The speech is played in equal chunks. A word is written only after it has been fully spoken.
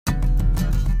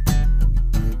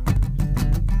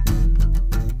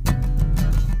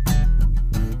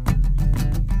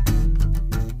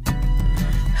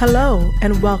Hello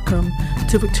and welcome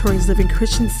to Victorious Living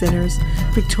Christian Center's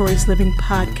Victorious Living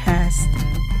Podcast.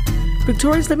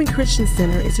 Victorious Living Christian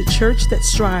Center is a church that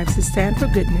strives to stand for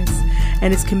goodness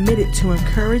and is committed to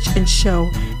encourage and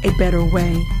show a better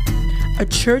way. A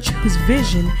church whose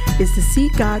vision is to see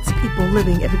God's people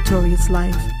living a victorious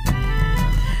life.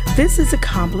 This is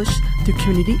accomplished through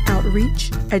community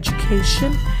outreach,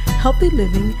 education, healthy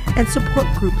living, and support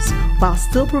groups while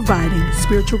still providing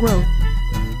spiritual growth.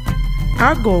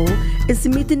 Our goal is to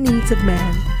meet the needs of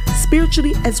man,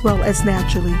 spiritually as well as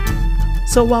naturally.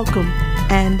 So welcome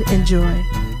and enjoy.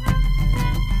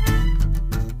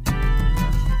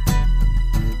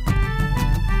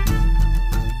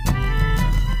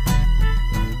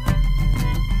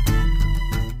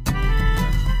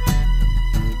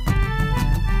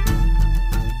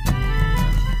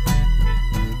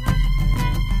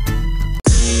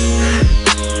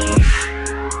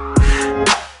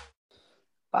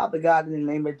 Father God, in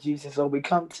the name of Jesus, so we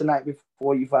come tonight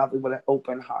before you, Father, with an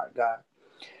open heart, God.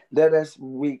 Let us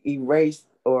erase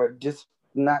or just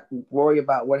not worry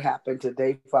about what happened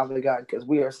today, Father God, because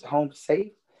we are home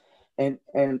safe and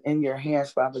in your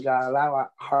hands, Father God. Allow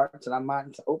our hearts and our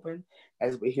minds to open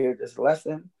as we hear this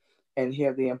lesson and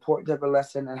hear the importance of the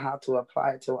lesson and how to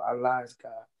apply it to our lives,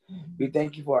 God. We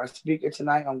thank you for our speaker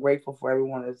tonight. I'm grateful for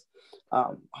everyone that's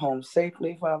home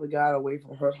safely, Father God, away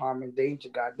from hurt, harm, and danger,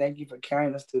 God. Thank you for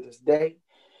carrying us to this day,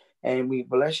 and we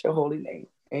bless your holy name.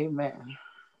 Amen.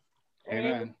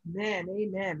 Amen.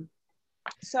 Amen.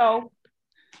 So,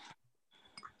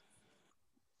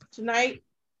 tonight,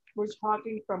 we're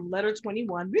talking from letter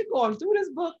 21. We're going through this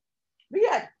book. We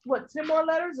got, 10 more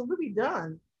letters and we'll be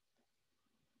done.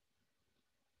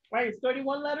 Right, it's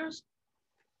 31 letters.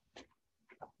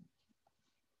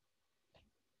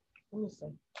 Let me see.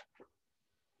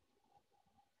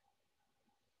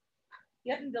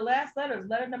 Yep, the last letter is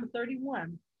letter number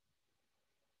 31.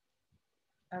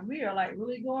 And we are like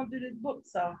really going through this book.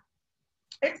 So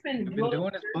it's been We've been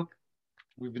doing this book.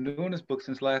 We've been doing this book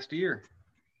since last year.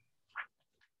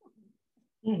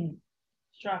 Trying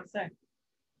to say.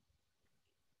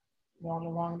 You on the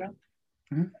wrong note?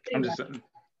 Mm-hmm.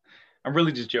 I'm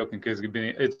really just joking because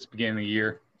it's beginning of the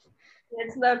year.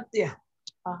 It's letter, yeah.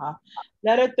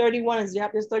 Letter 31 is,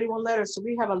 there's 31 letters. So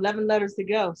we have 11 letters to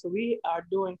go. So we're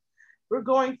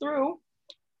going through,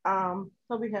 so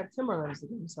we have 10 more letters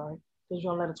again, I'm sorry, because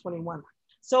you're on letter 21.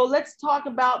 So let's talk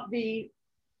about the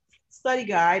study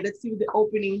guide. Let's see what the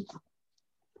opening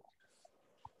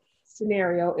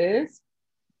scenario is.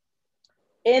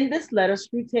 In this letter,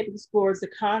 Screwtape explores the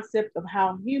concept of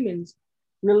how humans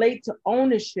relate to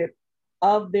ownership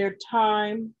of their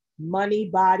time, money,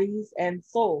 bodies, and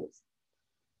souls.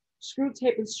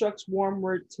 Screwtape instructs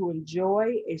Wormwood to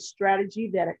enjoy a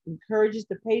strategy that encourages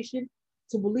the patient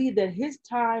to believe that his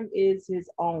time is his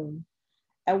own.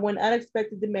 And when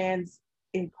unexpected demands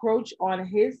encroach on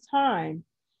his time,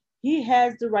 he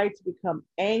has the right to become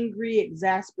angry,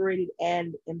 exasperated,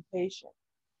 and impatient.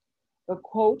 The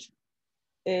quote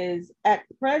is, "At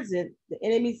present, the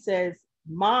enemy says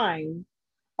mine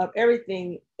of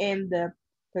everything in the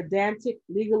pedantic,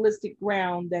 legalistic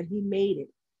ground that he made it.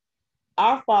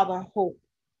 Our Father hoped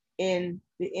in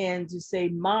the end to say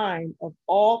mine of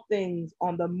all things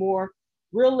on the more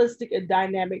realistic and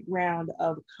dynamic ground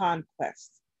of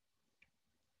conquest."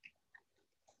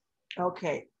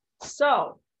 Okay,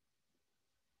 so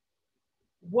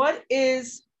what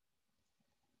is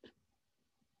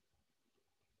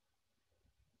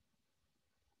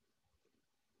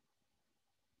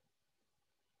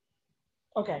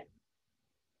okay?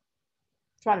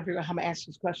 Trying to figure out how I'm gonna ask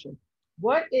this question.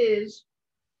 What is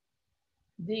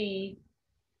the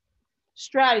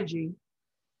strategy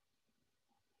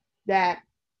that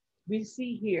we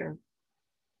see here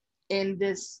in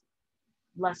this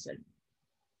lesson?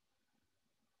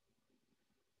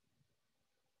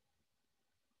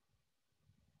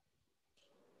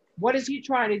 What is he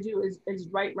trying to do is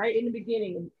right in the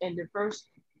beginning, in the first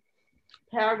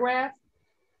paragraph.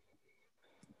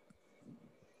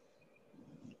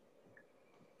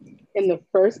 In the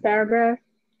first paragraph?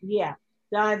 Yeah,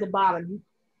 down at the bottom, he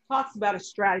talks about a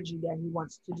strategy that he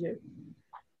wants to do.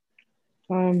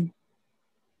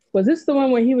 Was this the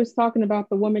one where he was talking about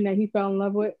the woman that he fell in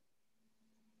love with?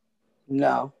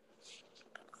 No.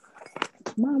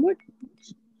 Mom,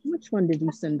 which one did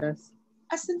you send us?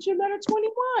 I sent you letter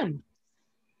 21.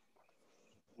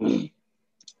 Didn't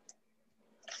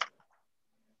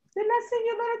I send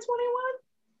you letter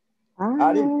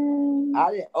 21? I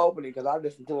didn't open it because I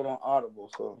listened to it on Audible.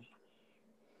 So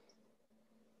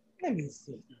let me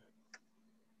see.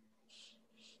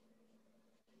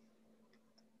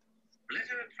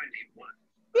 Letter 21.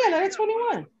 Yeah, no, that's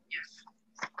 21. Yes.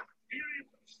 The period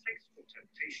of sexual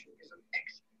temptation is an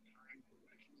excellent time for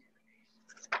working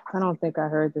enemies. I don't think I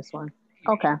heard this one.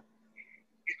 Okay.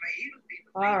 It may even be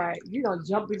the All right, you don't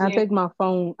jump I again. think my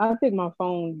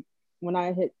phone, when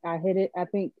I hit it, I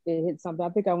think it hit something. I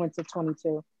think I went to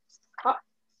 22.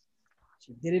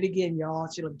 She did it again, y'all.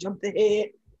 She done jumped ahead.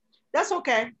 That's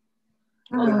okay.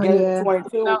 Oh, The beginning yeah. of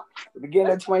 22, No. the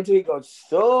beginning of 22, he goes,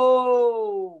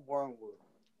 so Wormwood.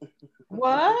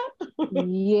 What?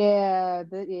 Yeah,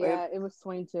 it was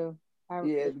 22.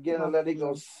 Yeah, the beginning of that, he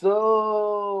goes,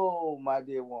 so my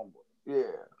dear Wormwood.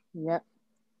 Yeah. Yep.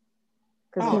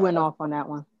 Because he went off on that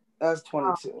one. That's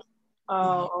 22.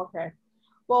 Oh, okay.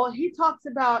 Well, he talks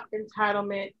about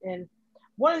entitlement, and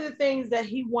one of the things that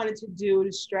he wanted to do,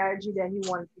 the strategy that he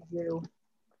wanted to do,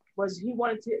 was he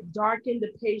wanted to darken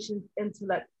the patient's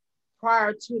intellect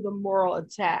prior to the moral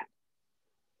attack.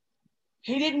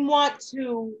 He didn't want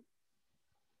to,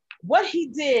 what he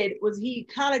did was he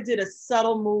kind of did a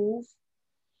subtle move.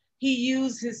 He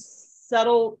used his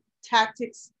subtle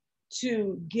tactics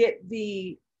to get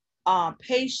the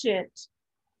patient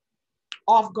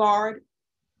off guard.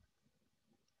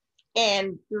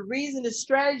 And the reason, the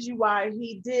strategy why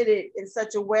he did it in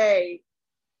such a way,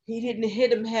 he didn't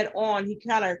hit him head on. He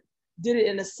kind of did it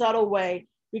in a subtle way,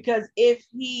 because if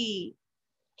he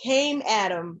came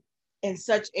at him in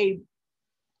such a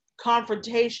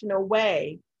confrontational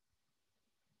way,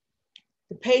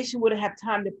 the patient wouldn't have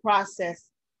time to process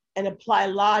and apply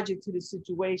logic to the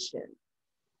situation.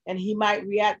 And he might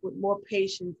react with more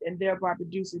patience and thereby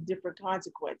produce a different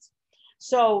consequence.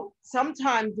 So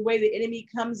sometimes the way the enemy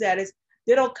comes at us,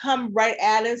 they don't come right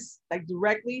at us like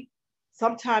directly.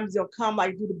 Sometimes they'll come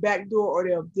like through the back door,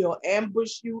 or they'll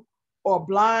ambush you or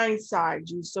blindside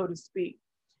you, so to speak.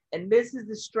 And this is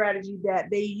the strategy that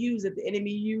they use, that the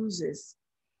enemy uses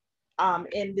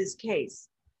in this case.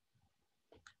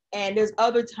 And there's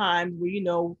other times where,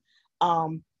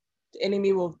 the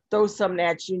enemy will throw something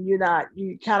at you and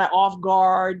you kind of off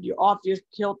guard, you're off your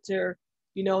kilter.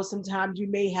 Sometimes you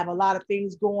may have a lot of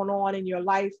things going on in your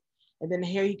life, and then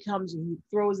here he comes and he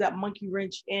throws that monkey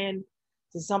wrench in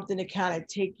to something to kind of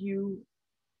take you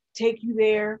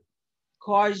there,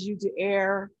 cause you to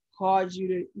err, cause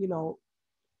you to,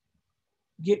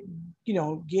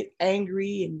 get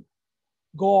angry and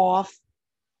go off.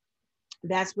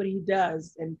 That's what he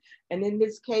does. And in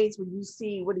this case, when you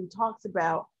see what he talks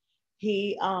about,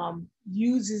 he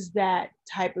uses that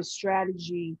type of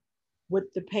strategy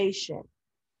with the patient.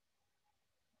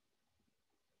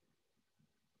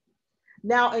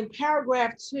 Now, in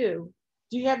paragraph 2,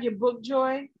 do you have your book,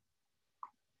 Joy?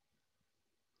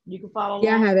 You can follow along.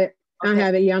 Yeah, I have it. Okay. I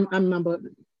have it. Yeah, I'm my book.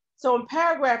 So in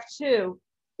paragraph 2,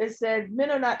 it says,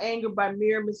 men are not angered by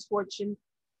mere misfortune,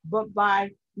 but by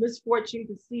misfortune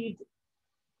conceived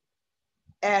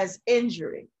as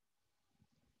injury.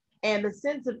 And the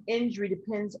sense of injury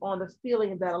depends on the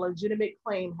feeling that a legitimate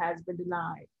claim has been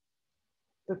denied.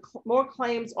 The more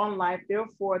claims on life,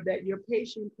 therefore, that your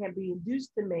patient can be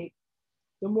induced to make,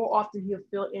 the more often he'll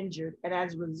feel injured, and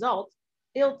as a result,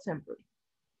 ill-tempered.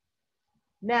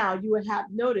 Now, you would have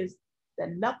noticed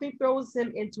that nothing throws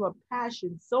him into a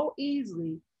passion so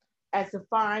easily as to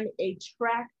find a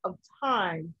track of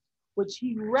time which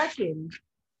he reckoned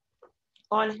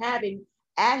on having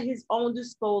at his own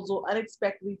disposal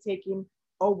unexpectedly taken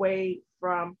away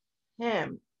from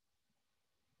him.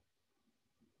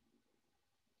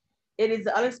 It is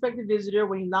the unexpected visitor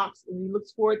when he knocks and he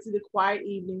looks forward to the quiet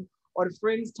evening, or the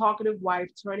friend's talkative wife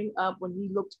turning up when he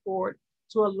looked forward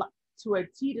to a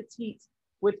tete-a-tete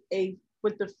with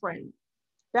the friend.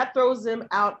 That throws him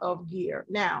out of gear.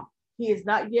 Now, he is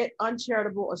not yet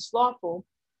uncharitable or slothful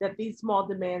that these small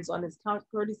demands on his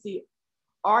courtesy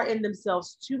are in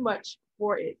themselves too much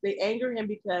for it. They anger him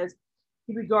because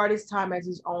he regards his time as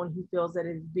his own. He feels that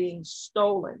it is being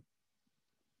stolen.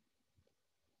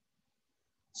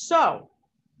 So,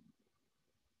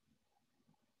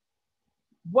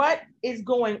 what is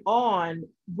going on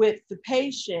with the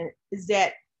patient is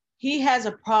that he has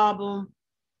a problem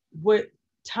with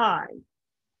time.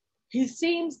 He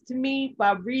seems to me,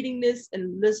 by reading this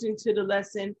and listening to the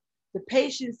lesson, the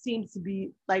patient seems to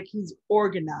be like he's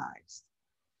organized.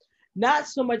 Not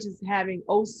so much as having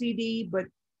OCD, but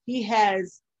he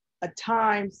has a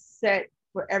time set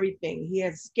for everything. He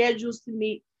has schedules to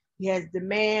meet, he has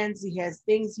demands, he has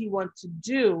things he wants to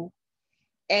do,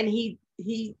 and he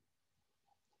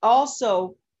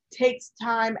also takes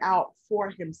time out for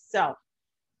himself.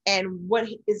 And what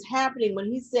is happening when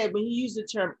he used the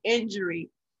term injury,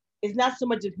 is not so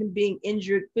much of him being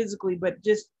injured physically, but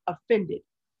just offended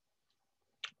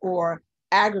or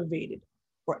aggravated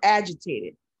or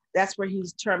agitated. that's where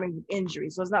he's terming with injury.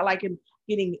 So it's not like him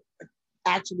getting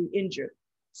actually injured.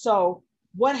 So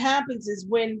what happens is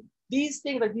when these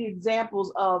things, like the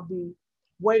examples of the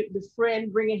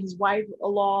friend bringing his wife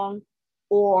along,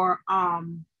 or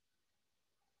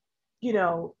you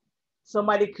know,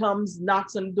 somebody comes,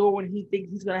 knocks on the door when he thinks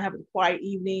he's gonna have a quiet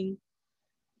evening.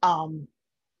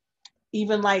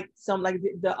 Even like some like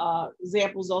the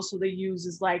examples also they use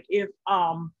is like if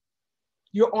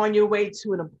you're on your way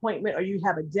to an appointment or you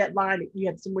have a deadline, you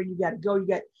have somewhere you got to go, you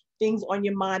got things on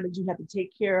your mind that you have to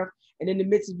take care of, and in the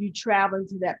midst of you traveling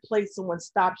to that place, someone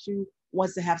stops you,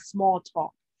 wants to have small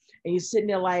talk, and you're sitting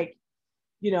there like,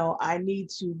 you know, I need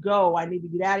to go, I need to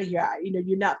get out of here. You know,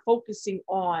 you're not focusing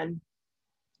on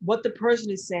what the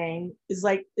person is saying. It's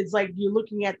like you're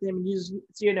looking at them and you just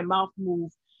see their mouth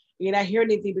move. You're not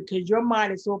hearing anything because your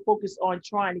mind is so focused on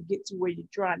trying to get to where you're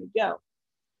trying to go.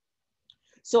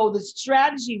 So the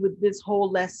strategy with this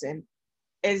whole lesson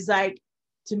is like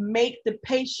to make the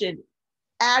patient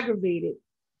aggravated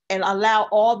and allow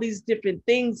all these different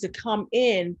things to come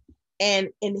in and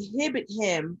inhibit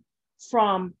him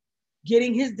from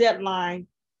getting his deadline,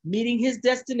 meeting his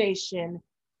destination,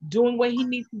 doing what he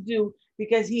needs to do,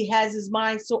 because he has his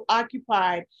mind so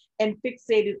occupied and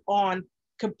fixated on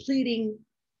completing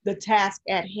the task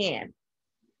at hand.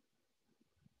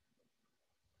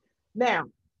 Now,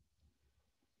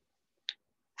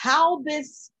 how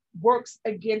this works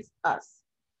against us.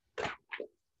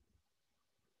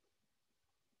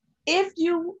 If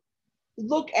you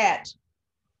look at,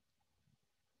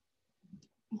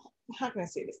 how can I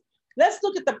say this? Let's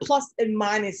look at the plus and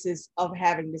minuses of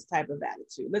having this type of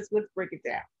attitude. Let's break it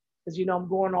down, because you know I'm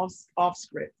going off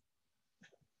script.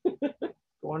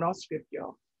 Going off script,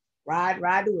 y'all.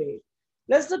 Ride the wave.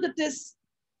 Let's look at this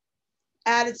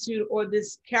attitude or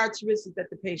this characteristic that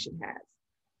the patient has.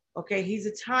 Okay, he's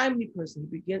a timely person.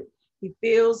 He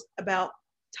feels about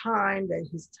time, that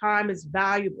his time is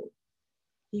valuable.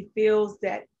 He feels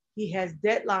that he has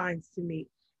deadlines to meet.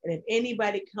 And if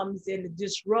anybody comes in to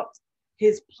disrupt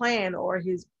his plan or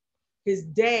his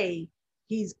day,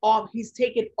 he's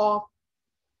taken off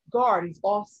guard, he's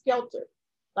off skelter.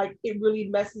 Like it really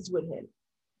messes with him.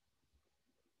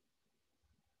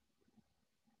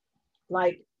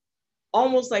 Like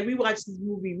almost like we watched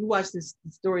this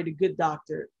story, The Good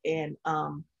Doctor, and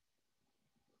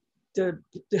the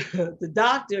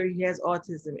doctor, he has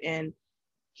autism, and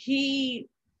he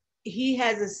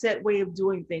has a set way of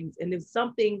doing things, and if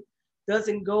something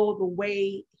doesn't go the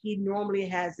way he normally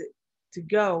has it to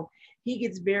go, he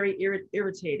gets very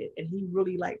irritated, and he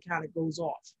really like kind of goes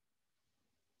off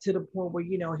to the point where,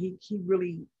 you know, he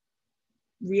really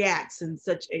reacts in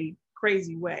such a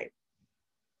crazy way.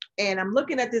 And I'm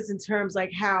looking at this in terms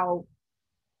like how,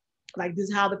 like this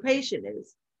is how the patient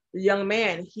is. The young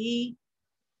man, he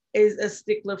is a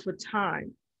stickler for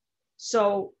time.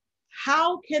 So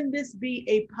how can this be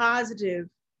a positive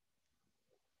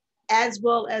as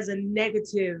well as a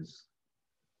negative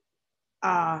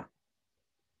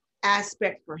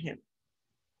aspect for him?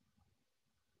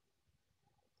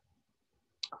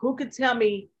 Who could tell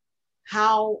me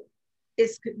how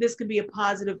this could be a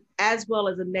positive as well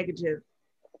as a negative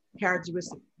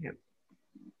characteristic for him?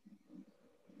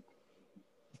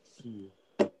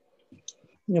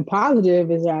 The positive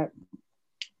is that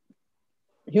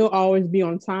he'll always be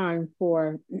on time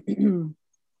for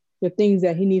the things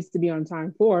that he needs to be on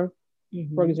time for.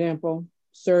 Mm-hmm. For example,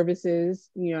 services,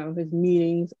 you know, his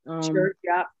meetings, church,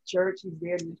 yeah, church, he's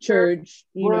there to church,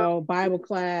 you know, Bible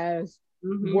class,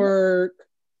 work,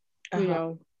 you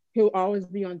know, he'll always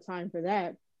be on time for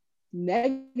that.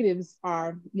 Negatives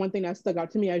are, one thing that stuck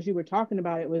out to me as you were talking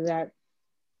about it was that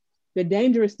the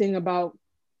dangerous thing about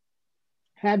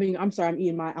having, I'm sorry, I'm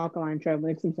eating my alkaline trail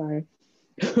mix, I'm sorry.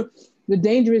 The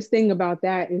dangerous thing about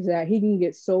that is that he can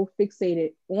get so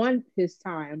fixated on his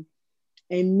time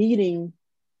and meeting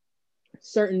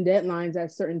certain deadlines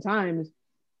at certain times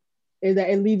is that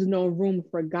it leaves no room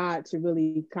for God to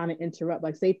really kind of interrupt.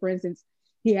 Like say, for instance,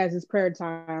 he has his prayer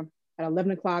time at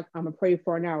 11 o'clock, I'm gonna pray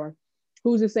for an hour.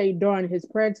 Who's to say during his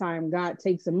prayer time, God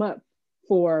takes him up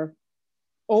for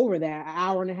over that, an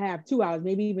hour and a half, 2 hours,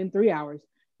 maybe even 3 hours,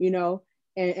 you know?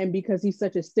 And because he's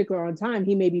such a stickler on time,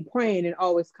 he may be praying and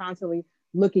always constantly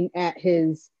looking at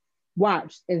his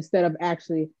watch instead of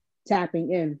actually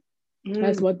tapping in.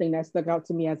 That's one thing that stuck out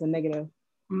to me as a negative.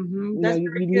 You know,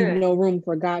 you leave no room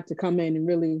for God to come in and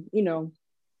really, you know,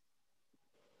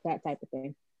 that type of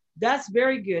thing. That's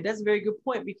very good. That's a very good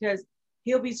point, because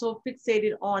he'll be so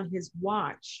fixated on his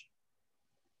watch.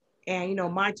 And, you know,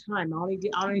 my time, I only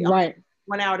get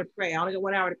 1 hour to pray. I only get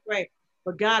 1 hour to pray.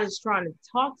 But God is trying to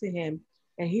talk to him,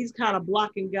 and he's kind of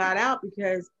blocking God out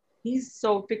because He's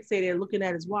so fixated looking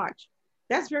at his watch.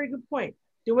 That's a very good point.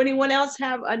 Do anyone else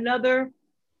have another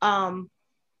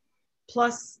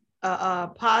plus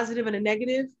positive and a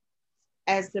negative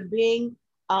as to being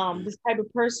this type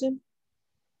of person?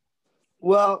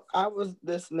 Well, I was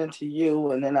listening to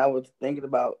you, and then I was thinking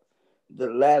about the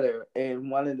letter,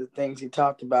 and one of the things he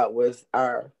talked about was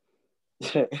our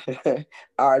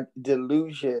our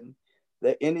delusion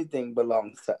that anything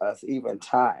belongs to us, even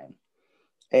time.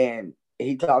 And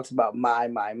he talks about my.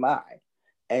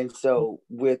 And so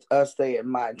with us saying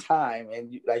my time,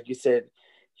 and like you said,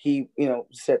 he,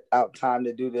 set out time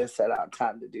to do this, set out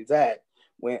time to do that.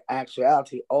 When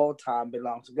actuality, all time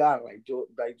belongs to God. Like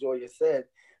Joya said,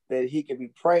 that he could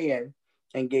be praying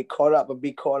and get caught up, and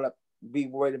be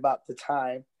worried about the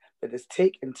time that it's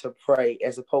taken to pray,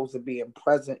 as opposed to being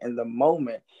present in the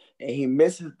moment. And he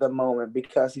misses the moment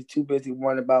because he's too busy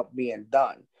worrying about being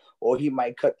done, or he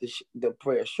might cut the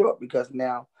prayer short because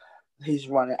now he's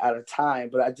running out of time.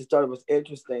 But I just thought it was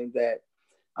interesting that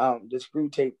the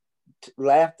Screwtape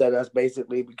laughed at us,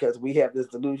 basically, because we have this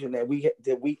delusion that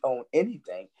we own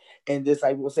anything, and this,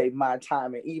 I will say, my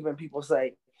time. And even people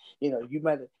say, you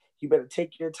better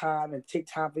take your time and take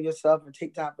time for yourself and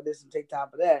take time for this and take time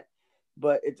for that.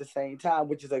 But at the same time,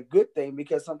 which is a good thing,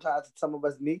 because sometimes some of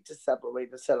us need to separate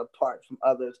and set apart from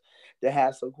others to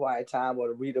have some quiet time or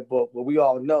to read a book. But we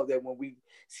all know that when we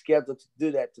schedule to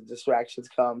do that, the distractions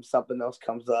come, something else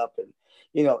comes up,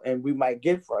 and we might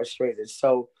get frustrated.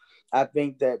 So I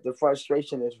think that the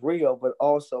frustration is real, but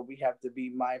also we have to be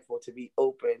mindful to be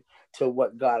open to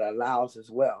what God allows as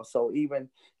well. So even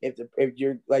if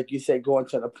you're, like you said, going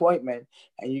to an appointment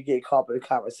and you get caught in a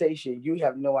conversation, you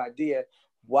have no idea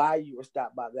why you were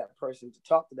stopped by that person to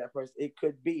talk to that person. It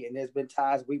could be, and there's been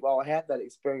times we've all had that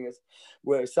experience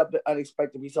where something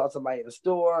unexpected, we saw somebody in the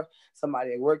store,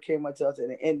 somebody at work came up to us,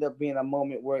 and it ended up being a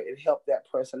moment where it helped that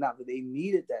person out that they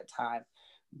needed that time,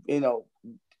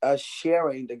 us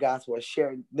sharing the gospel,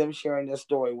 sharing their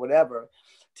story, whatever,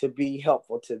 to be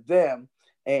helpful to them.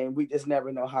 And we just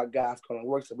never know how God's going to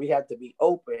work. So we have to be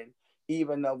open,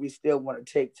 even though we still want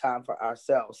to take time for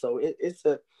ourselves. So it's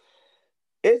a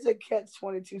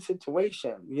catch-22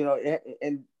 situation,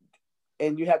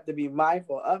 and you have to be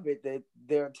mindful of it, that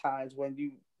there are times when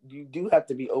you do have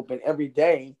to be open. Every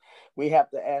day we have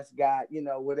to ask God,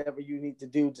 whatever you need to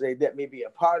do today, that may be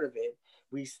a part of it.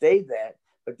 We say that,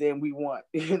 but then we want,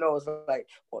 it's like,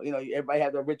 well, everybody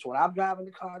has a ritual. When I'm driving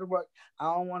the car to work,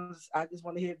 I just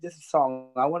want to hear this song.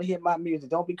 I want to hear my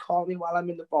music. Don't be calling me while I'm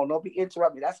in the phone. Don't be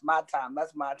interrupting me. That's my time.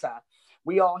 That's my time.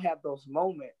 We all have those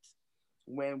moments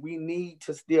when we need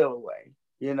to steal away,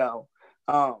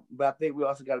 but I think we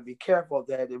also got to be careful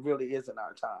that it really isn't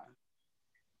our time.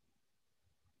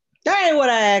 That ain't what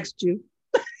I asked you.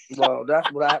 Well,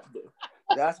 that's what I have to do.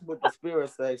 That's what the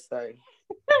spirits say.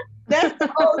 That's the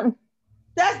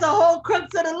whole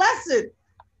crux of the lesson.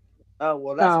 Oh,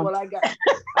 well, that's what I got.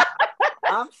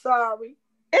 I'm sorry.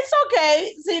 It's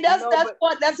okay. See, that's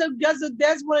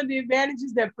one of the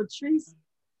advantages that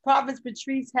Prophet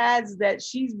Patrice has, that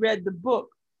she's read the book.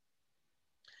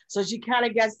 So she kind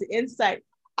of gets the insight.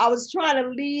 I was trying to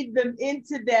lead them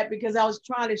into that because I was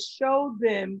trying to show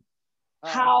them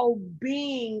how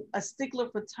being a stickler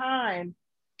for time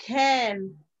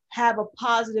can have a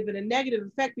positive and a negative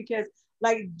effect, because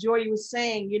like Joy was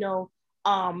saying,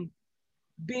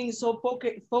 being so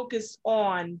focused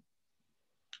on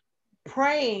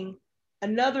praying.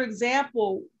 Another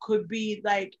example could be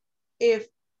like, if,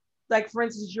 like, for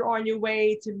instance, you're on your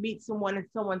way to meet someone and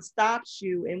someone stops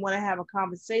you and want to have a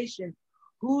conversation,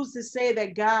 who's to say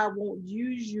that God won't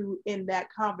use you in that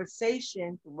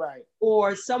conversation? Right.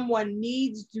 Or someone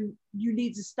you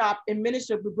need to stop and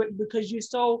minister, because you're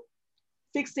so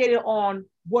fixated on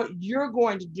what you're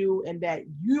going to do and that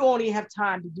you only have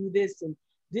time to do this and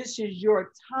this is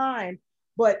your time.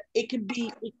 But it could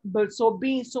be,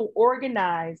 being so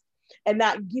organized and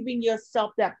not giving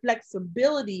yourself that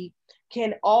flexibility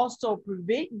can also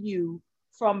prevent you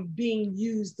from being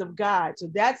used of God. So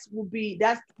that's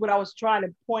what I was trying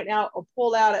to point out or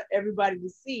pull out of everybody to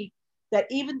see, that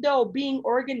even though being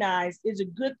organized is a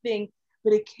good thing,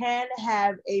 but it can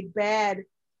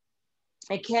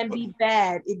be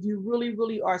bad if you really,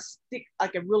 really are stick to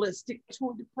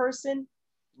the person,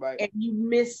 right, and you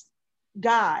miss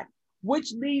God,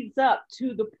 which leads up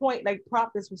to the point, like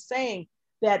Prophets was saying,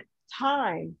 that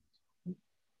time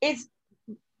is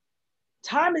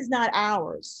not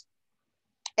ours.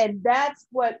 And that's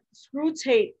what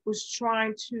Screwtape was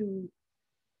trying to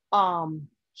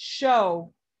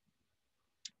show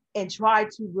and try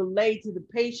to relay to the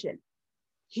patient.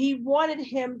 He wanted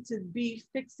him to be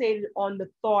fixated on the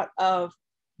thought of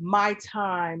my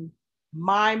time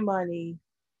my money,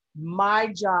 my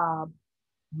job,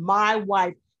 my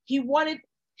wife. He wanted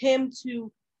him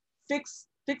to fix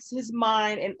his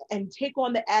mind and take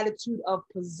on the attitude of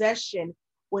possession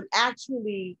when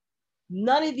actually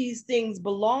none of these things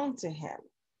belong to him.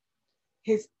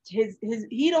 His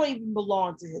he don't even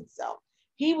belong to himself.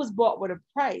 He was bought with a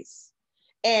price.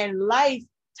 And life,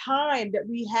 time that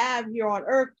we have here on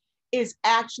earth is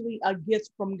actually a gift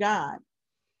from God.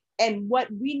 And what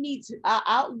we need to, our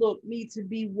outlook needs to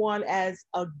be one as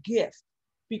a gift,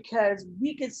 because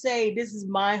we could say, this is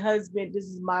my husband, this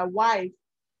is my wife.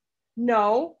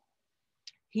 No,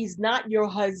 he's not your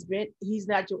husband. He's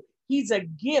a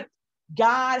gift.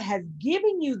 God has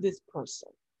given you this person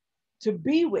to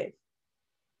be with.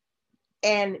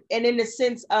 And in the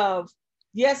sense of,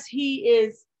 yes, he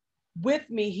is with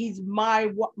me. He's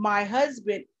my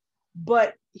husband,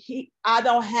 but I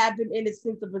don't have him in the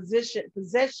sense of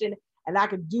possession, and I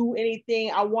can do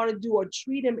anything I want to do or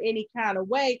treat him any kind of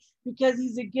way, because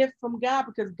he's a gift from God,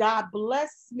 because God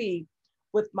blessed me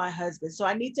with my husband. So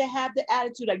I need to have the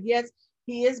attitude like, yes,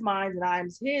 he is mine and I am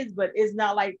his, but it's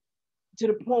not like to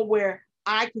the point where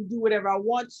I can do whatever I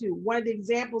want to. One of the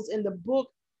examples in the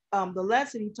book, the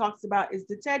lesson he talks about is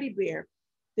the teddy bear.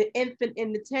 The infant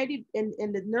in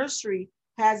the nursery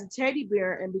has a teddy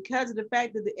bear, and because of the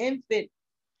fact that the infant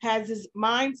has this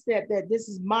mindset that this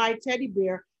is my teddy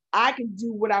bear, I can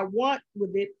do what I want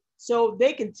with it, so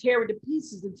they can tear it to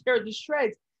pieces and tear it to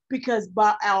shreds, because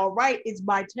by our right, it's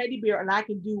my teddy bear and I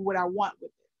can do what I want with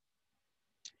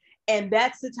it. And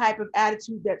that's the type of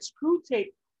attitude that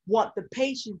Screwtape want the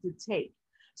patient to take,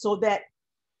 so that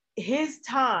his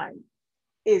time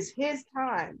is his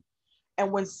time.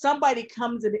 And when somebody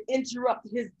comes and interrupt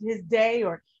his day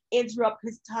or interrupt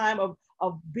his time of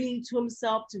being to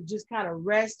himself to just kind of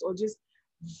rest or just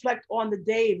reflect on the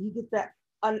day, if he gets that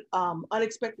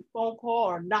unexpected phone call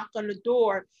or knock on the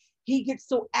door, he gets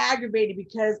so aggravated,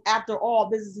 because after all,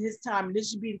 this is his time and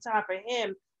this should be the time for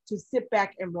him to sit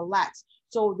back and relax.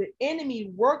 So the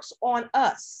enemy works on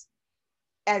us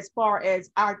as far as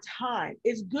our time.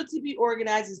 It's good to be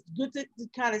organized. It's good to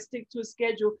kind of stick to a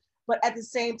schedule, but at the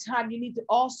same time, you need to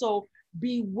also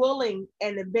be willing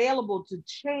and available to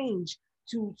change,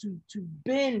 to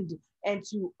bend and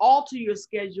to alter your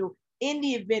schedule in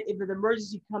the event if an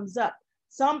emergency comes up.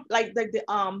 Some like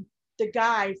the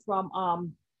guy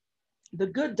from The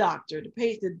Good Doctor, the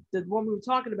patient, the one we were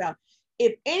talking about.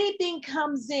 If anything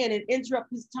comes in and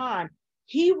interrupts his time,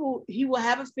 he will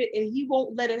have a fit and he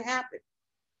won't let it happen.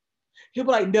 He'll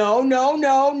be like,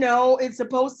 no, it's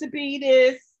supposed to be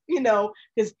this,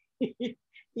 because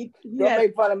Don't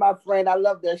make fun of my friend. I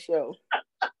love that show.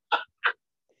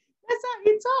 That's how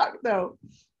he talked, though.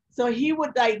 So he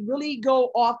would like really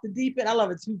go off the deep end. I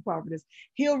love it too, part of this.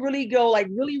 He'll really go like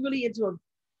really into a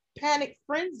panic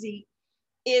frenzy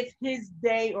if his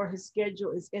day or his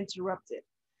schedule is interrupted.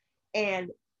 And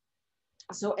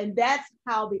that's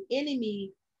how the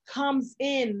enemy comes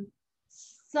in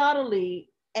subtly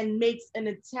and makes an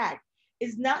attack.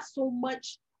 It's not so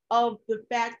much of the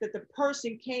fact that the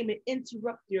person came and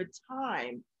interrupt your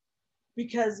time,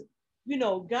 because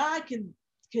God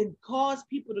can cause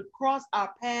people to cross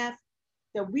our path,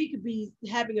 that we could be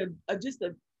having just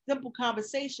a simple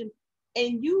conversation,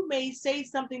 and you may say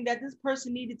something that this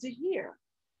person needed to hear.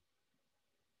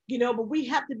 But we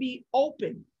have to be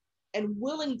open and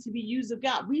willing to be used of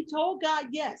God. We told God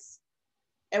yes.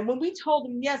 And when we told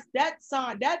him yes, that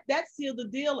sealed the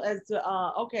deal as to,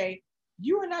 okay,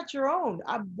 you are not your own.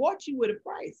 I bought you with a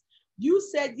price. You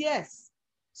said yes.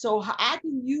 So I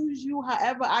can use you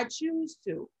however I choose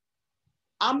to.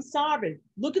 I'm sovereign.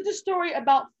 Look at the story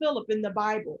about Philip in the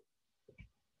Bible.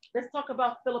 Let's talk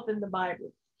about Philip in the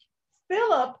Bible.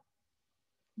 Philip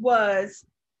was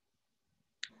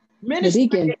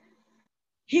ministering.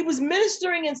 He was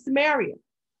ministering in Samaria.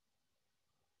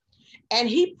 And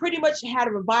he pretty much had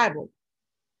a revival.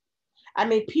 I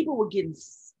mean, people were getting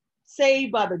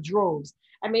saved by the droves.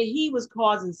 I mean, he was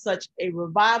causing such a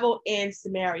revival in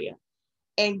Samaria.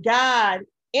 And God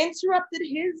interrupted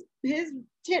his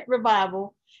tent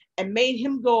revival and made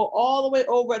him go all the way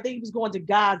over. I think he was going to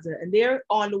Gaza. And there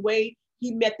on the way,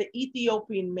 he met the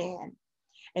Ethiopian man.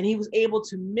 And he was able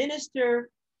to minister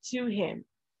to him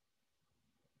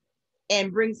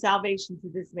and bring salvation to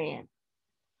this man.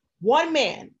 One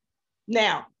man.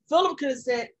 Now, Philip could have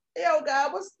said, "Yo,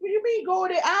 God, what do you mean go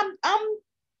there? I'm,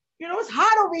 it's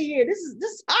hot over here. This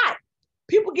is hot.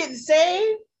 People getting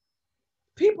saved.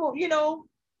 People, I don't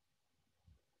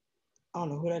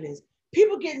know who that is.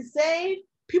 People getting saved.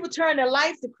 People turning their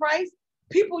life to Christ.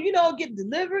 People, getting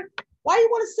delivered. Why you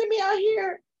want to send me out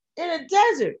here in a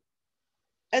desert?"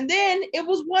 And then it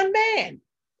was one man.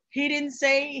 He didn't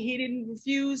say, he didn't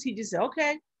refuse. He just said,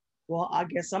 okay, well, I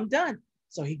guess I'm done.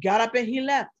 So he got up and he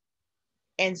left.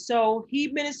 And so he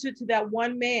ministered to that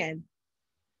one man.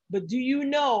 But do you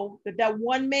know that that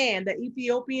one man, the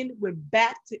Ethiopian, went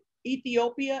back to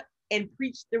Ethiopia and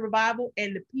preached the revival,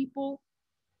 and the people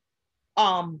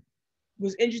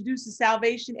was introduced to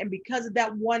salvation. And because of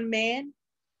that one man,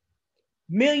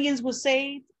 millions were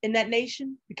saved in that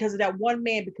nation because of that one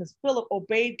man, because Philip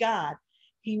obeyed God.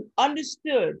 He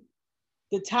understood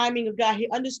the timing of God. He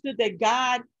understood that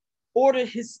God ordered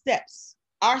his steps.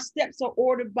 Our steps are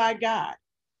ordered by God.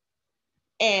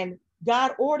 And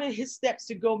God ordered his steps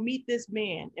to go meet this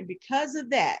man. And because of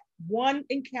that one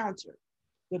encounter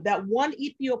with that one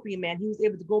Ethiopian man, he was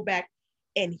able to go back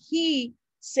and he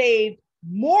saved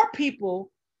more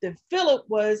people than Philip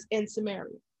was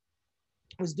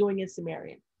doing in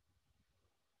Samaria.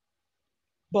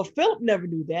 But Philip never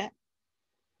knew that.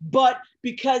 But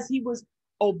because he was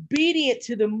obedient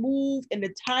to the move and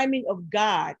the timing of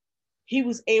God, he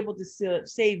was able to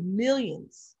save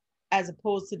millions as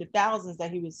opposed to the thousands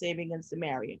that he was saving in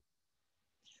Samaria.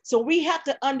 So we have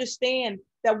to understand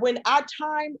that when our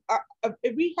time,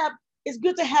 it's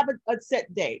good to have a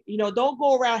set day. Don't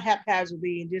go around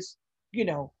haphazardly and just,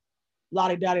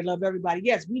 lottie-dottie, love everybody.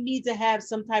 Yes, we need to have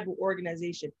some type of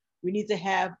organization. We need to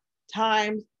have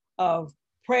times of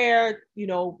prayer. We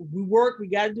work, we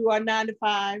got to do our 9 to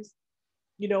 5s.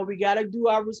 We got to do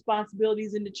our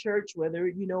responsibilities in the church,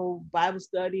 whether, Bible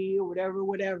study or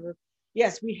whatever.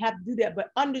 Yes, we have to do that.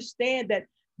 But understand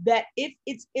that if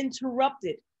it's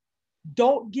interrupted,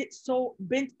 don't get so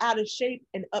bent out of shape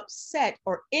and upset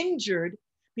or injured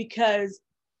because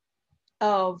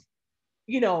of,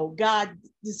 God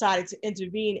decided to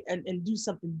intervene and do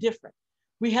something different.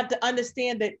 We have to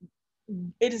understand that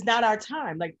it is not our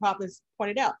time, like Prophet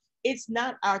pointed out. It's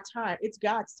not our time, it's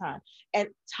God's time. And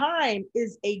time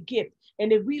is a gift.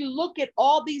 And if we look at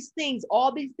all these things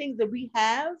that we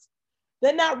have,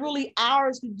 they're not really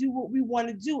ours to do what we want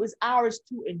to do. It's ours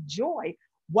to enjoy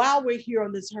while we're here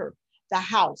on this earth. The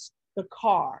house, the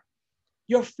car,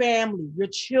 your family, your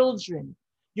children,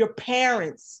 your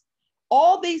parents.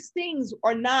 All these things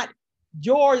are not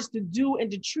yours to do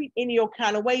and to treat any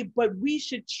kind of way, but we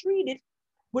should treat it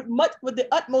with the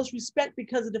utmost respect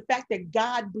because of the fact that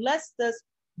God blessed us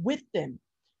with them.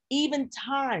 Even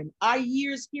time, our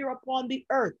years here upon the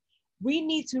earth, we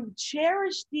need to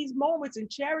cherish these moments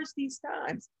and cherish these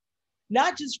times,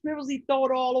 not just frivolously throw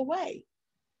it all away.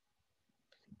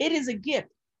 It is a gift.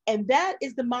 And that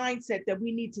is the mindset that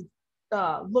we need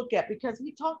to look at, because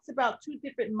he talks about 2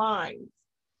 different minds.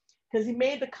 Because he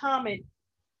made the comment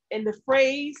in the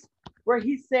phrase where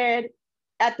he said,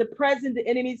 at the present, the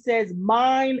enemy says,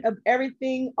 mind of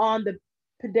everything on the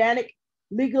pedantic,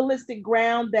 legalistic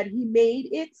ground that he made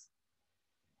it.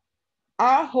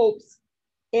 Our hopes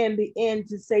in the end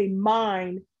to say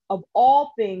mind of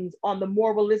all things on the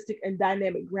moralistic and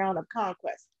dynamic ground of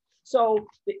conquest. So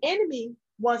the enemy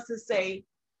wants to say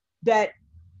that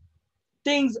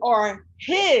things are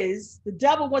his. The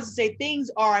devil wants to say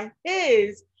things are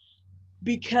his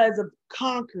because of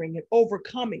conquering and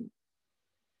overcoming.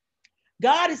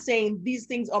 God is saying these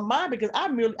things are mine because I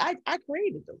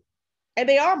created them, and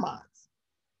they are mine.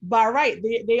 By right,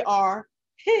 they are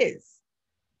his,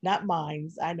 not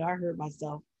mine. I know I heard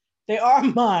myself. They are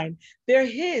mine. They're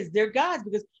his. They're God's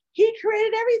because he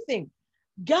created everything.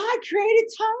 God created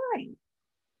time.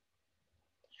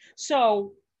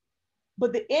 So,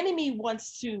 but the enemy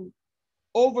wants to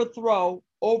overthrow,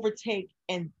 overtake,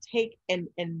 and take and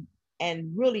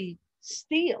really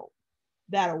steal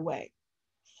that away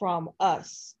from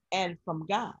us and from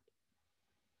God.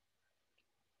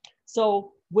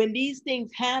 So when these things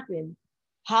happen,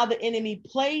 how the enemy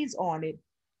plays on it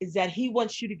is that he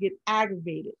wants you to get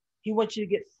aggravated. He wants you to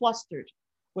get flustered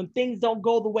when things don't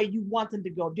go the way you want them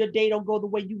to go. If your day don't go the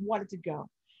way you want it to go.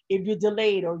 If you're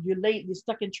delayed or you're late, you're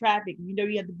stuck in traffic,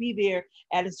 you have to be there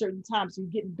at a certain time. So you're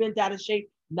getting bent out of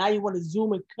shape. Now you want to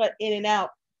zoom and cut in and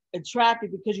out of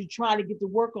traffic because you're trying to get to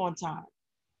work on time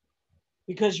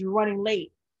because you're running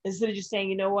late. Instead of just saying,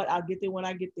 you know what, I'll get there when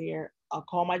I get there. I'll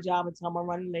call my job and tell them I'm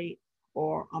running late,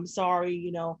 or I'm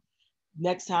sorry,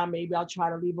 next time maybe I'll try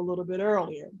to leave a little bit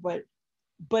earlier.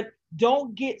 But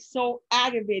don't get so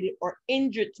aggravated or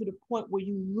injured to the point where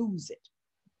you lose it.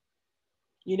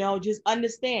 Just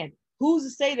understand, who's to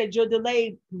say that your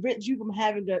delay prevents you from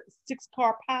having a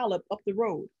 6-car pileup up the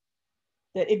road?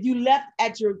 That if you left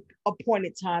at your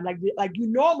appointed time, like you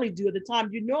normally do, at the time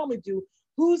you normally do,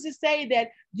 who's to say that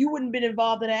you wouldn't have been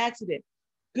involved in an accident?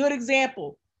 Good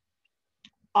example.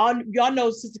 Y'all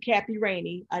know Sister Kathy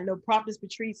Rainey. I know Prophetess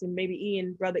Patrice and maybe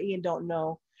Brother Ian don't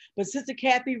know, but Sister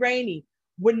Kathy Rainey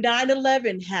when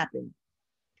 9/11 happened,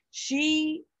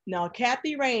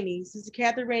 Kathy Rainey, Sister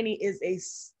Kathy Rainey is a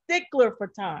stickler for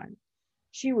time.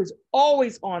 She was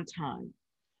always on time.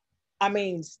 I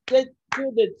mean, to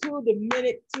the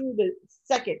minute, to the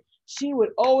second. She would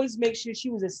always make sure she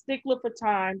was a stickler for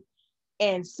time.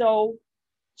 And so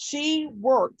she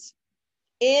worked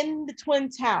in the Twin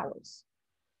Towers.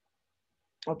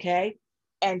 Okay.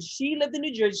 And she lived in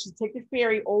New Jersey. She'd take the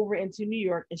ferry over into New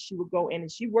York and she would go in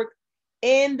and she worked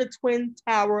in the Twin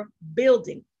Tower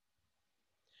building.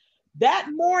 That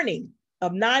morning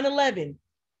of 9/11,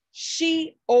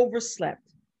 she overslept.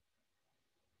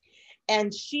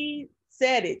 And she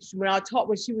said it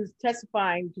when she was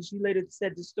testifying, because she later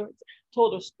said the story,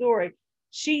 told her story.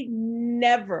 She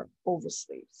never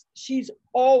oversleeps. She's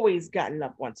always gotten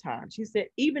up on time. She said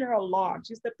even her alarm,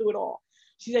 she slept through it all.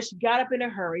 She said she got up in a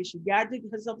hurry. She got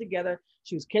herself together.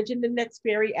 She was catching the next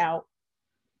ferry out.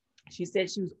 She said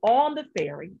she was on the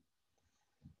ferry.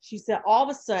 She said all of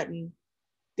a sudden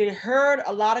they heard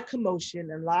a lot of commotion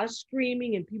and a lot of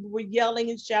screaming and people were yelling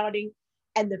and shouting,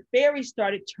 and the ferry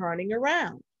started turning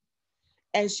around.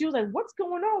 And she was like, what's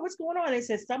going on? What's going on? They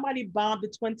said somebody bombed the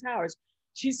Twin Towers.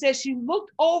 She said she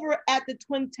looked over at the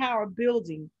Twin Tower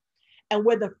building, and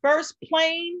where the first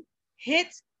plane hit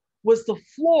was the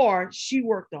floor she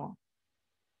worked on.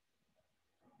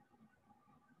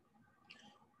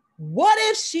 What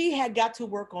if she had got to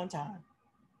work on time?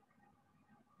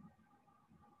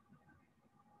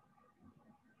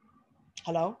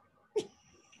 Hello?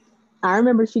 I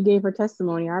remember she gave her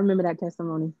testimony. I remember that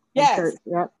testimony. Yes.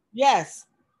 Yep. Yes.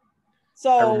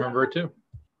 So I remember it too.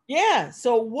 Yeah.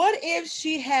 So what if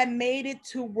she had made it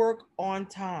to work on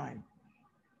time?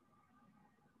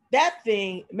 That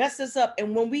thing messed us up.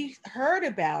 And when we heard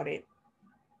about it,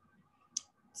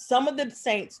 some of the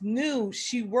saints knew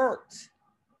she worked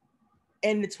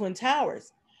in the Twin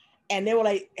Towers. And they were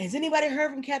like, has anybody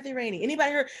heard from Kathy Rainey?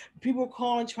 Anybody heard? People were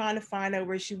calling, trying to find out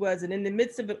where she was. And in the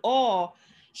midst of it all,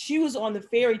 she was on the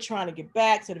ferry trying to get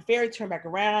back. So the ferry turned back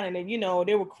around, and then,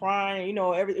 they were crying,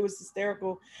 it was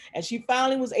hysterical. And she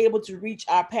finally was able to reach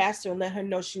our pastor and let her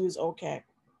know she was okay.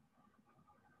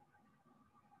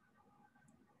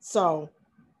 So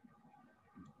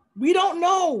we don't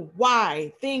know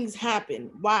why things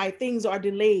happen, why things are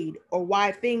delayed, or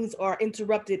why things are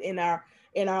interrupted in our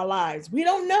lives. We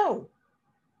don't know,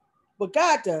 but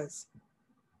God does.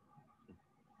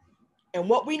 And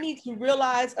what we need to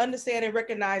realize, understand, and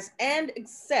recognize and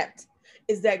accept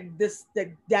is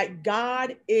that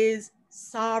God is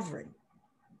sovereign.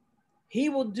 He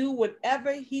will do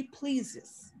whatever he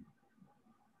pleases.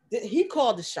 He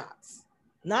called the shots,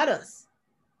 not us.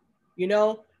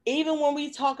 Even when we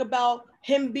talk about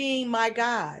him being my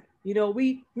God,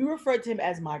 we refer to him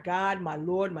as my God, my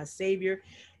Lord, my Savior.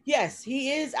 Yes,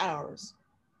 he is ours.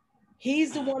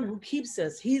 He's the one who keeps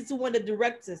us. He's the one that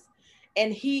directs us.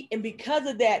 And because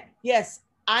of that, yes,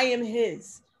 I am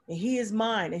his and he is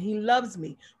mine and he loves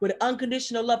me with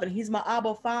unconditional love, and he's my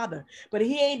Abba Father. But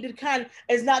he ain't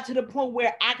it's not to the point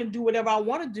where I can do whatever I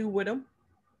want to do with him.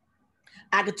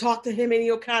 I could talk to him any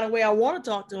kind of way I want to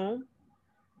talk to him.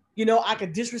 I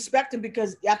could disrespect him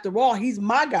because after all, he's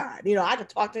my God. I could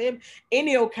talk to him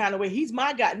any old kind of way. He's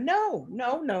my God. No.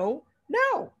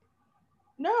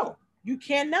 You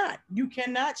cannot. You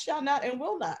cannot, shall not, and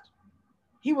will not.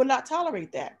 He will not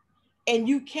tolerate that. And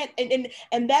you can't,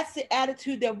 and that's the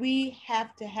attitude that we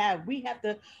have to have. We have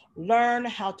to learn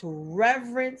how to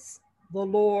reverence the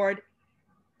Lord,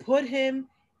 put him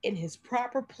in his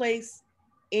proper place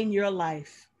in your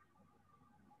life.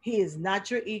 He is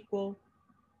not your equal.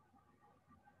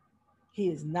 He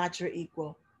is not your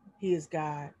equal. He is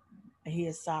God, and he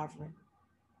is sovereign.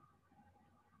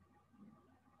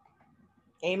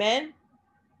 Amen.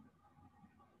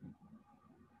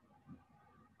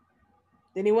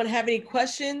 Anyone have any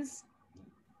questions?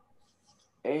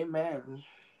 Amen.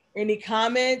 Any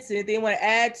comments? Anything you want to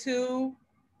add to?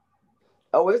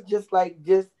 Oh, it's just a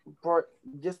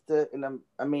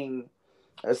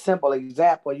simple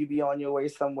example. You be on your way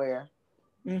somewhere,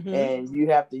 and you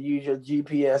have to use your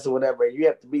GPS or whatever. You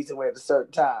have to be somewhere at a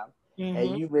certain time,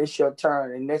 and you miss your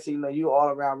turn, and next thing you know, you all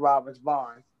around Robert's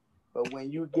Barn. But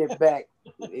when you get back,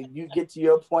 if you get to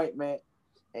your appointment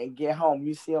and get home,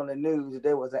 you see on the news that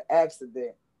there was an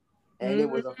accident, and it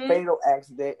was a fatal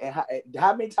accident. And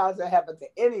how many times that happened to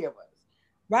any of us?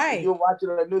 Right. And you're watching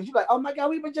on the news, you're like, oh my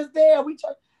God, we were just there.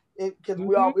 Because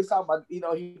we always talk about,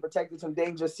 he protected from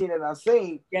dangerous seen and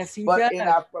unseen. Yes, he does.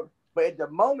 But at the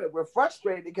moment, we're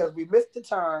frustrated because we missed the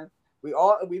turn. We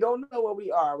don't know where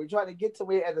we are. We're trying to get to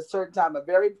where at a certain time, a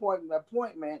very important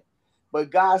appointment. But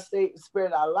God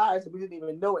spared our lives, and we didn't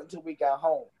even know it until we got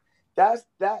home. that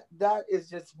is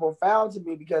just profound to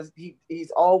me, because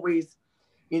he's always,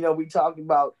 we talk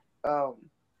about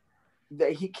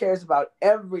that he cares about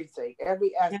everything,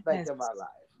 every aspect Yes. of our life.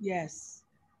 Yes.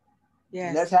 And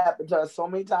Yes. that's happened to us so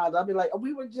many times. I'll be like, oh,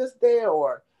 we were just there,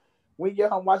 or we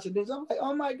get home watching this. I'm like,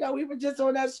 oh my God, we were just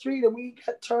on that street and we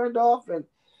got turned off, and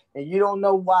you don't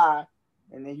know why.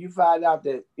 And then you find out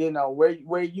that,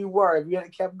 where you were, if you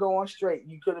had kept going straight,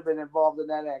 you could have been involved in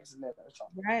that accident or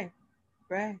something. Right.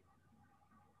 Right.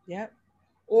 Yep.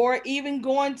 Or even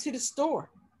going to the store.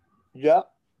 Yep.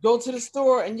 Go to the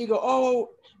store and you go, oh,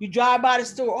 you drive by the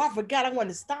store. Oh, I forgot I wanted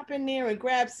to stop in there and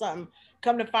grab something.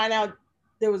 Come to find out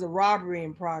there was a robbery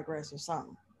in progress or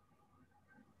something.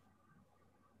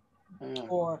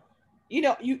 Or,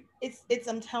 it's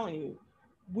I'm telling you,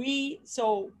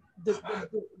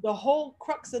 the whole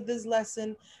crux of this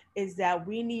lesson is that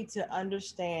we need to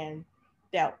understand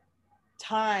that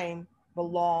time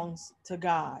belongs to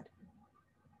God.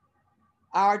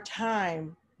 Our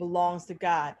time belongs to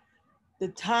God. The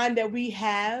time that we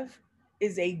have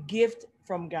is a gift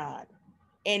from God.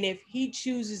 And if he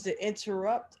chooses to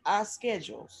interrupt our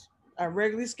schedules, our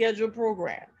regularly scheduled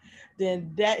program,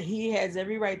 then that he has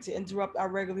every right to interrupt our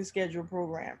regularly scheduled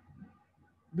program.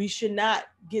 We should not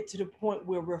get to the point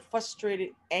where we're frustrated,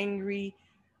 angry,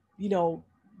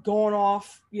 going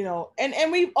off,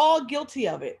 and we've all guilty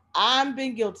of it. I've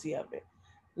been guilty of it.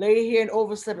 Lay here and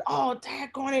overslept. Oh,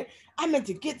 daggone it. I meant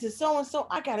to get to so-and-so.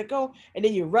 I gotta go. And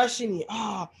then you're rushing,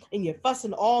 and you're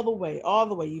fussing all the way,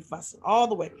 you fussing all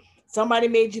the way. Somebody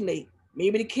made you late.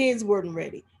 Maybe the kids weren't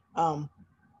ready.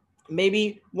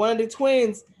 Maybe one of the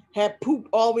twins had poop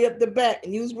all the way up the back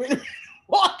and you was ready to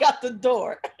walk out the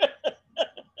door.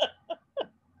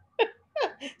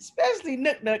 Especially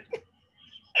Nook.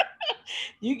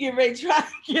 You get ready to try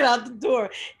to get out the door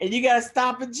and you gotta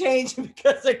stop and change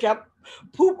because they got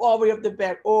poop all the way up the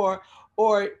back, or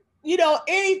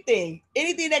anything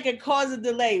that can cause a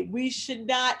delay. We should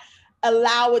not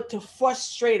allow it to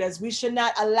frustrate us. We should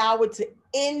not allow it to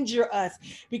injure us,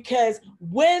 because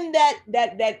when that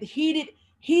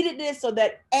heatedness or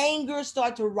that anger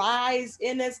start to rise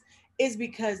in us, is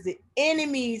because the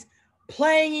enemy's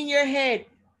playing in your head.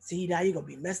 See, now you're going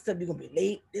to be messed up. You're going to be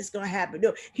late. This is going to happen.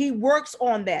 No, he works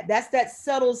on that. That's that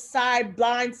subtle side,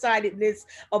 blindsidedness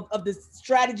of the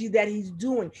strategy that he's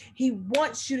doing. He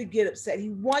wants you to get upset. He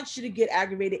wants you to get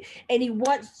aggravated. And he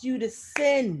wants you to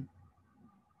sin.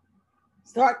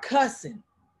 Start cussing.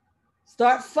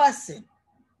 Start fussing.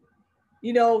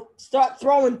 Start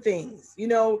throwing things.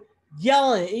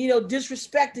 Yelling,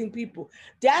 disrespecting people.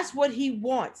 That's what he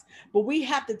wants. But we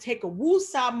have to take a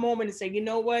woosah moment and say, you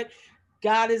know what?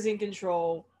 God is in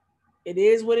control. It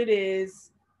is what it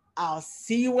is. I'll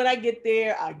see you when I get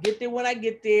there. I'll get there when I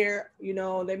get there.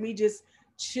 Let me just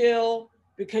chill,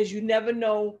 because you never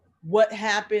know what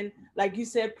happened. Like you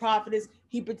said, prophetess,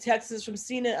 he protects us from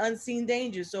seen and unseen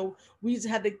danger. So we just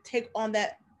have to take on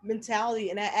that mentality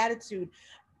and that attitude.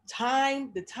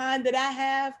 The time that I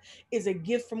have is a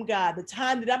gift from God. The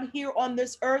time that I'm here on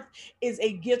this earth is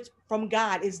a gift from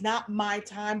God. It's not my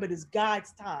time, but it's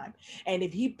God's time. And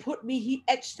if he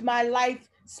etched my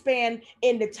lifespan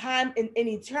in the time in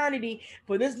eternity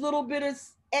for this little bit of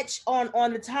etch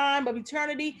on the time of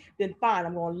eternity, then fine,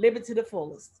 I'm going to live it to the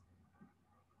fullest.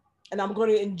 And I'm going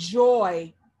to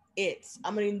enjoy it.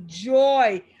 I'm going to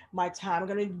enjoy my time. I'm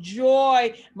going to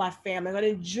enjoy my family. I'm going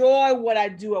to enjoy what I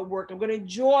do at work. I'm going to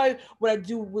enjoy what I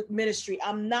do with ministry.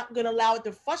 I'm not going to allow it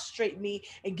to frustrate me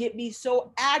and get me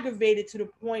so aggravated to the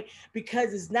point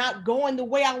because it's not going the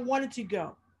way I want it to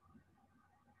go.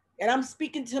 And I'm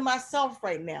speaking to myself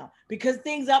right now because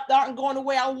things aren't going the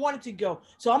way I want it to go.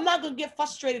 So I'm not going to get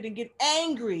frustrated and get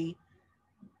angry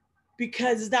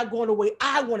because it's not going the way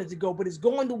I want it to go, but it's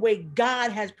going the way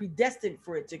God has predestined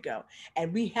for it to go.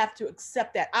 And we have to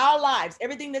accept that. Our lives,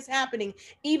 everything that's happening,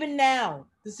 even now,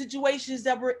 the situations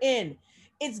that we're in,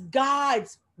 it's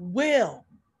God's will.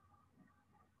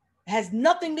 It has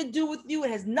nothing to do with you.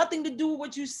 It has nothing to do with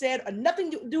what you said or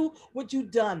nothing to do with what you've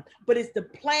done, but it's the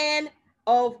plan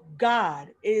of God.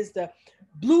 It is the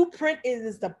blueprint. It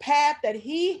is the path that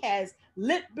he has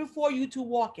lit before you to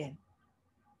walk in.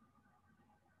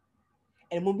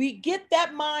 And when we get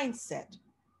that mindset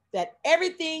that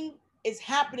everything is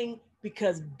happening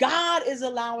because God is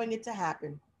allowing it to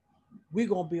happen, we're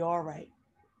going to be all right.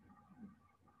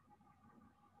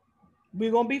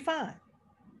 We're going to be fine.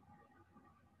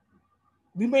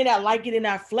 We may not like it in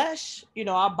our flesh,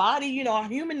 our body, our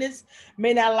humanness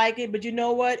may not like it, but you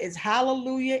know what? It's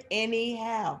hallelujah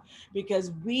anyhow,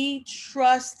 because we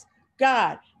trust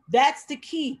God. That's the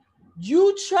key.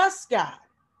 You trust God.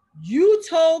 You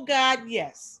told God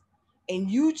yes, and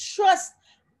you trust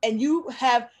and you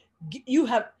have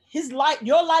his life,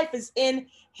 your life is in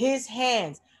his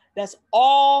hands. That's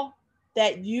all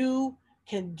that you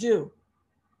can do.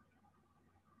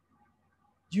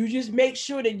 You just make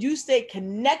sure that you stay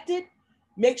connected.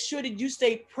 Make sure that you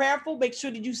stay prayerful. Make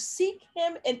sure that you seek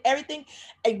him in everything.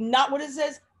 And not what it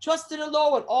says, trust in the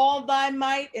Lord with all thy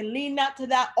might and lean not to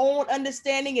thy own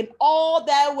understanding. In all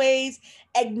thy ways,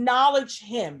 acknowledge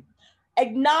him.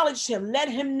 Acknowledge him. Let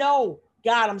him know,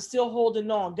 God, I'm still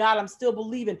holding on. God, I'm still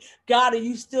believing. God, are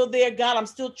you still there? God, I'm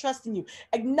still trusting you.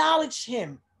 Acknowledge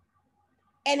him,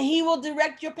 and he will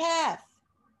direct your path.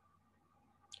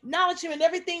 Acknowledge him in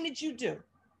everything that you do,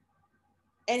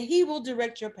 and he will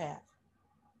direct your path.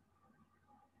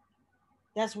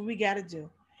 That's what we got to do.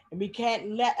 And we can't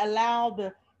allow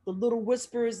the little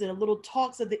whispers and the little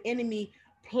talks of the enemy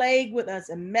plague with us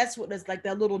and mess with us, like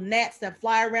that little gnats that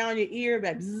fly around your ear,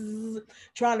 like bzzz,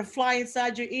 trying to fly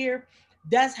inside your ear.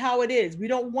 That's how it is. We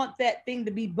don't want that thing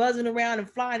to be buzzing around and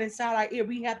flying inside our ear.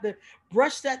 We have to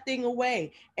brush that thing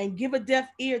away and give a deaf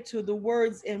ear to the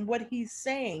words and what he's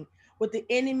saying, what the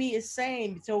enemy is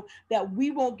saying, so that we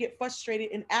won't get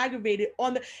frustrated and aggravated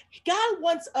on the. God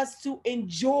wants us to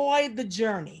enjoy the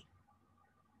journey.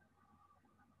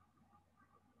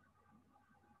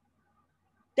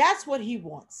 That's what he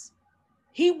wants.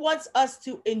 He wants us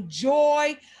to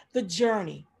enjoy the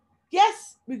journey.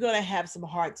 Yes, we're going to have some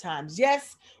hard times.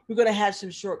 Yes, we're going to have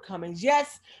some shortcomings.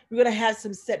 Yes, we're going to have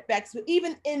some setbacks. But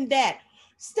even in that,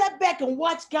 step back and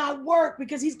watch God work,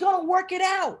 because he's going to work it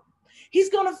out. He's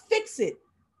going to fix it.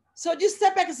 So just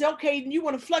step back and say, okay, you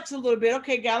want to flex a little bit.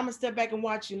 Okay, God, I'm going to step back and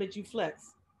watch you and let you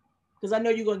flex, because I know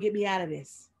you're going to get me out of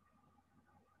this.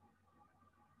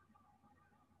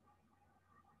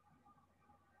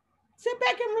 Sit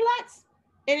back and relax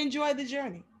and enjoy the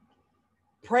journey.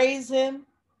 Praise him.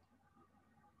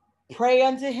 Pray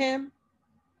unto him.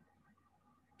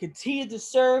 Continue to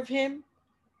serve him.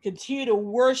 Continue to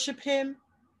worship him.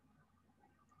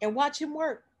 And watch him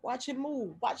work. Watch him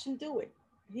move. Watch him do it.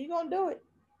 He gonna do it.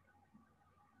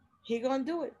 He gonna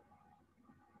do it.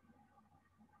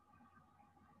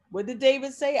 What did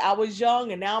David say? I was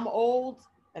young and now I'm old,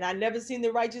 and I never seen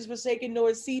the righteous forsaken, nor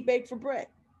his seed beg for bread.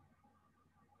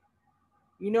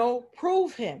 You know,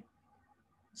 prove him.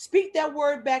 Speak that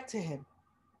word back to him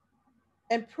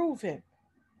and prove him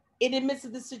in the midst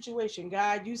of the situation.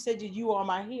 God, you said that you are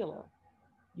my healer.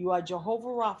 You are Jehovah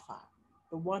Rapha,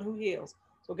 the one who heals.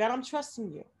 So God, I'm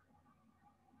trusting you.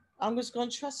 I'm just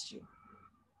going to trust you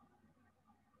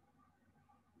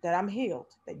that I'm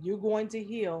healed, that you're going to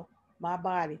heal my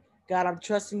body. God, I'm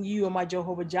trusting you and my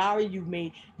Jehovah Jireh.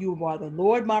 You are the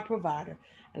Lord, my provider.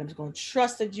 And I'm just going to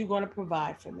trust that you're going to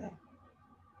provide for me.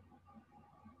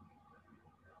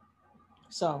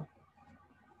 So,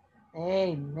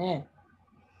 amen.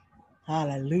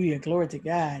 Hallelujah. Glory to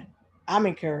God. I'm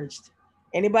encouraged.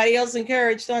 Anybody else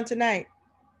encouraged on tonight?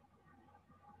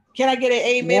 Can I get an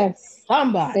amen? Yes.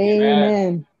 Somebody.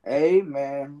 Amen.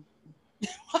 Amen.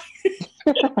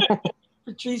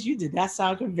 Patrice, you did not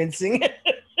sound convincing.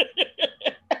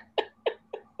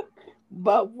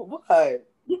 But what?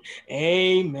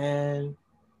 Amen.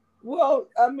 Well,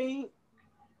 I mean,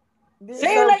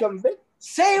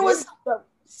 Say it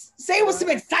with some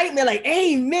excitement, like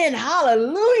amen,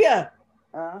 hallelujah.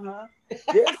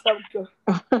 There's some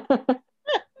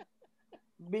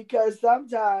because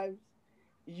sometimes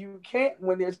you can't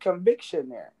when there's conviction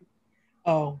there.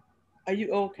 Oh, are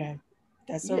you okay?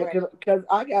 That's all right. Because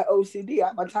I got OCD.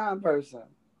 I'm a time person.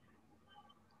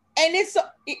 And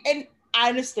I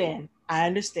understand.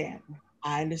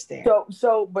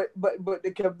 So, but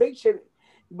the conviction,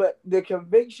 when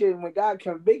God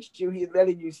convicts you, He's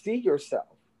letting you see yourself.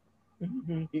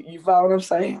 Mm-hmm. You follow what I'm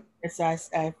saying? Yes, I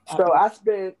spend,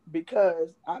 because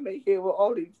I'm in here with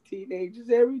all these teenagers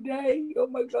every day. Oh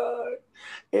my God!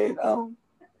 And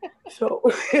so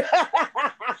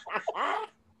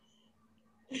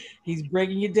he's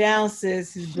breaking you down,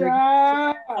 sis. He's breaking you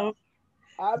down.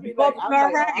 I'm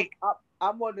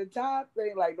on the time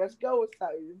thing. Like, let's go. It's time.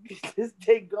 Get this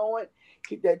thing going.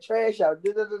 Keep that trash out.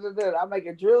 I'm like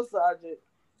a drill sergeant,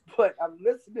 but I'm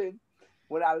listening.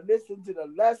 When I listen to the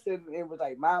lesson, it was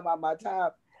like my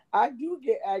time. I do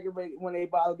get aggravated when they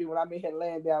bother me when I'm in here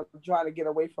laying down trying to get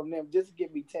away from them. Just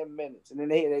give me 10 minutes, and then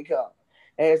here they come,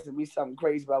 asking me something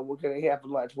crazy about what can they have for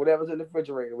lunch, whatever's in the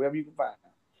refrigerator, whatever you can find,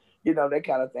 that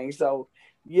kind of thing. So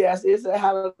yes, it's a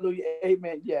hallelujah,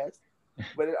 amen, yes,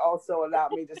 but it also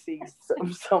allowed me to see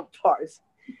some parts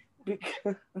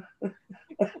because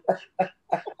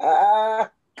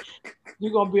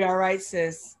you're gonna be all right,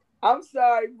 sis. I'm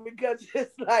sorry, because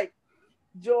it's like,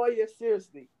 Joya,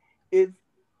 seriously,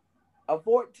 a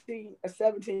 14, a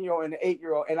 17-year-old, and an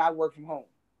 8-year-old, and I work from home.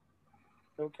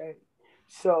 Okay,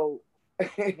 so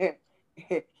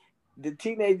the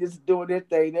teenagers doing their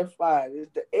thing, they're fine.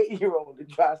 It's the 8-year-old that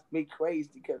drives me crazy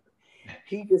because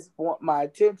he just want my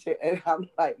attention, and I'm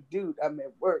like, dude, I'm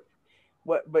at work.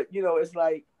 But you know, it's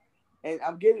like, and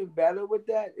I'm getting better with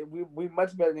that. We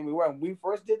much better than we were when we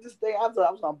first did this thing. I thought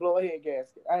I was gonna blow a head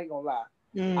gasket. I ain't gonna lie.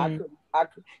 I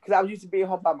could, because I was used to being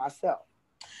home by myself.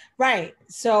 Right.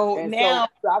 So And now,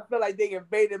 so I feel like they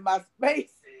invaded my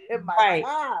space and my right.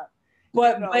 time.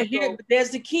 But You know, but here, so, there's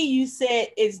the key. You said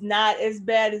it's not as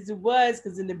bad as it was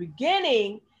because in the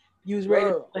beginning you was ready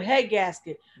to girl, put a head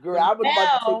gasket. girl, But I was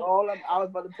about to take now, all of. I was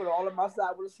about to put all of my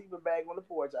side with a sleeping bag on the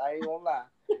porch. I ain't gonna lie.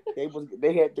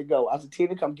 They had to go. I said,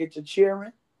 Tina, come get your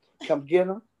children. Come get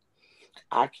them.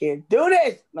 I can't do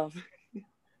this. No.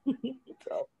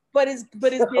 So, but it's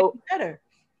getting better.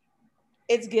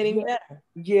 It's getting yeah, better.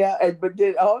 yeah, but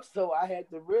then also I had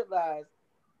to realize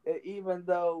that even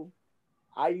though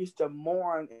I used to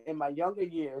mourn in my younger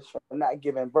years for not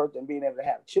giving birth and being able to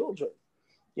have children,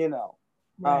 you know,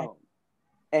 Right.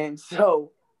 And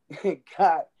so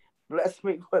God blessed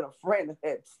me with a friend that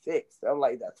had 6. I'm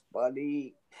like, that's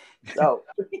funny. So,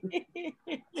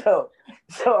 so,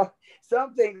 so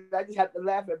some things I just have to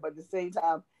laugh at, but at the same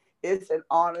time, it's an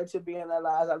honor to be in their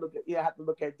lives. I look at, I have to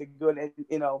look at the good and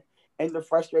and the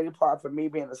frustrating part for me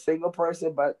being a single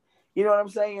person. But you know what I'm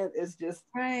saying? It's just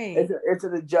right. It's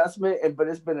an adjustment, but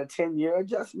it's been a 10-year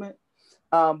adjustment.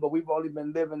 But we've only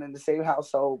been living in the same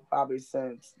household probably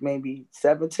since maybe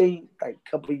 17, like a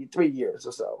couple of 3 years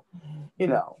or so,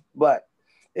 But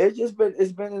it's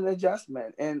been an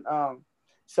adjustment, and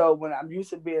so when I'm used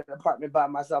to being in an apartment by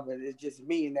myself and it's just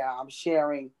me now, I'm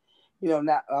sharing,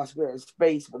 not sharing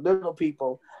space with little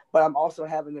people, but I'm also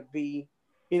having to be,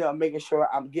 making sure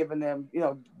I'm giving them,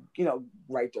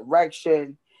 right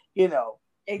direction, but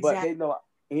Exactly. they know,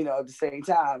 at the same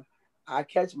time. I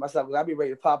catch myself because I'll be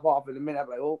ready to pop off in a minute. I'm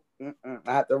like, oh,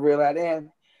 I have to reel that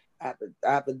in. I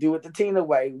have to do it the Tina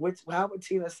way. How would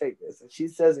Tina say this? And she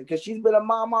says it because she's been a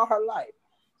mom all her life.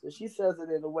 So she says it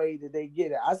in a way that they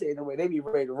get it. I say it in a way they be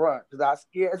ready to run because I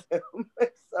scared them.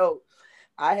 So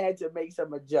I had to make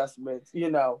some adjustments,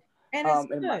 And it's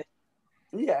good.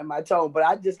 in my tone. But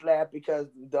I just laugh because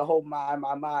the whole my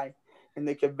mind, and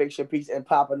the conviction piece and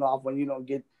popping off when you don't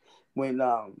get when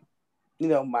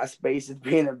my space is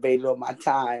being invaded or my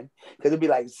time. Because it'd be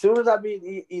like, as soon as I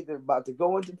be either about to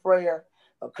go into prayer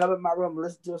or come in my room and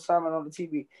listen to a sermon on the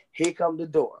TV, here come the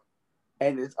door.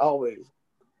 And it's always,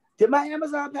 did my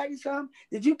Amazon package come?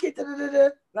 Did you get da-da-da-da?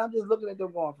 And I'm just looking at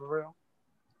them going, for real?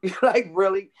 Like,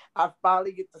 really? I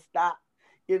finally get to stop,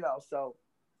 so.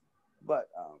 But,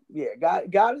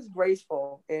 God is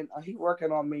graceful, and He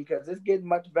working on me because it's getting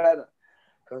much better.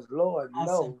 Because, Lord,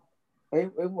 Awesome.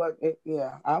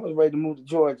 Yeah. I was ready to move to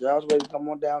Georgia. I was ready to come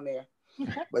on down there.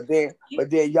 But then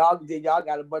y'all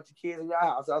got a bunch of kids in your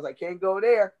house. I was like, can't go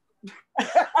there.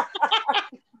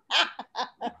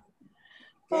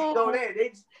 Can't go there.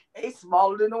 They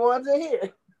smaller than the ones in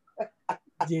here.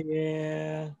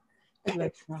 Yeah.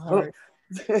 Bless my heart.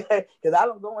 Because I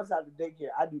don't go inside the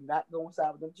daycare. I do not go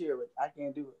inside with them children. I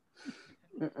can't do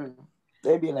it.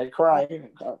 They be like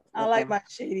crying. I like my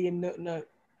shady and nook.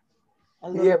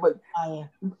 Yeah, but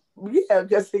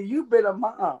because you've been a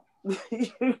mom.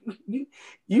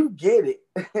 you get it.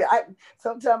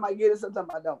 Sometimes I get it, sometimes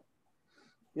I don't.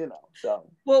 So.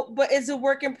 Well, but it's a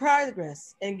work in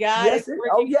progress, and God yes, is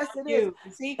working yes, on it is. you.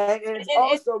 See, and it's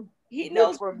also He good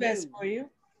knows for what's best me. for you.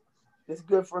 It's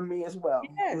good for me as well.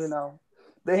 Yes.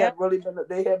 They have really been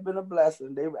a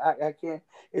blessing. I can't.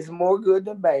 It's more good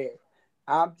than bad.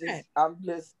 I'm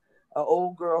just an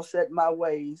old girl set in my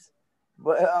ways,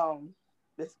 but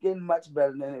it's getting much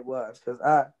better than it was because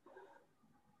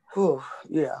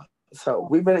yeah. So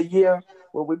we've been a year.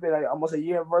 Well, we've been almost a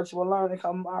year of virtual learning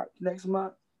come next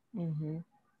month. Mm-hmm.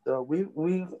 So we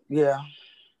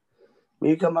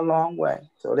come a long way.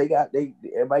 So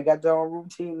everybody got their own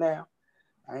routine now.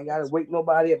 I ain't gotta wake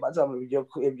nobody up. I tell them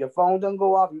if your phone doesn't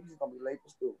go off, you're just gonna be late for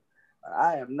school.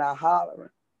 I am not hollering.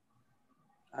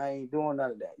 I ain't doing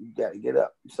none of that. You gotta get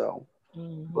up. So,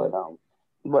 but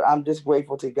I'm just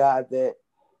grateful to God that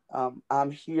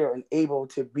I'm here and able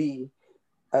to be,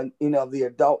 the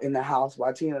adult in the house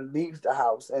while Tina leaves the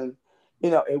house, and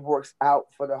it works out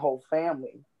for the whole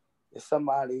family if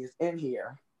somebody is in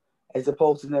here, as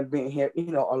opposed to them being here,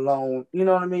 alone. You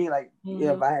know what I mean? Like,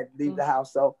 if I had to leave the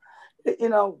house. So,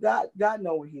 God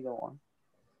know what He doing,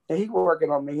 and He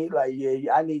working on me. He like,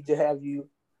 yeah, I need to have you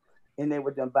in there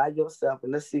with them by yourself,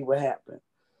 and let's see what happens.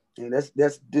 And let's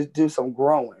do some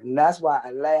growing. And that's why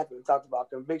I laughed and talked about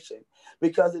conviction,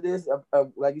 because it is a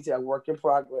like you said, a work in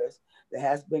progress. There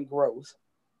has been growth,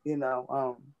 you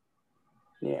know.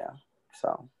 Yeah.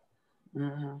 So.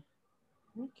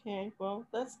 Okay. Well,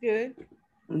 that's good.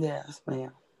 Yes,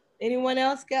 ma'am. Anyone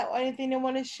else got anything they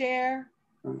want to share?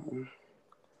 Mm-hmm.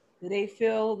 Do they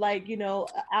feel like,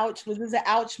 ouch? Was this an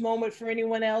ouch moment for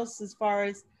anyone else as far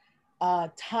as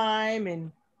time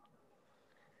and,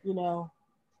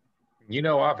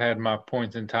 I've had my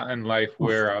points in time in life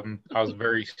where I was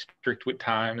very strict with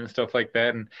time and stuff like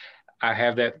that, and I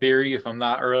have that theory: if I'm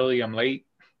not early, I'm late.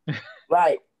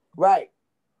 Right.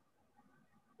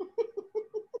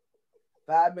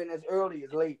 5 minutes early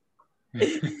is late.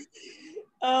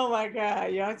 Oh my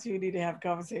God, y'all two need to have a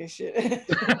conversation.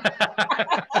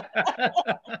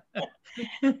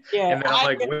 Yeah, and then I'm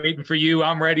like waiting for you.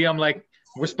 I'm ready. I'm like,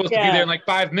 we're supposed to be there in like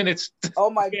 5 minutes. Oh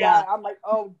my God. I'm like,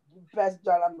 oh, Pastor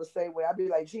John, I'm the same way. I'd be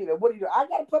like, Sheila, what are you doing? I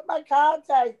gotta put my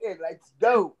contacts in. Let's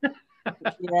go.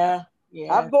 Yeah.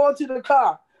 I'm going to the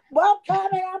car. Well, I'm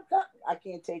coming. I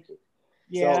can't take it.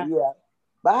 Yeah. So, yeah.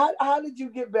 But how did you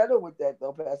get better with that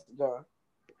though, Pastor John?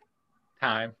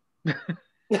 Time.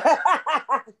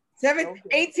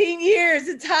 18 years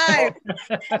of time.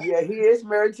 Yeah, he is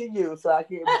married to you, so I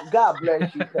can't. God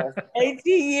bless you, Pastor.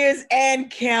 18 years and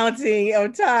counting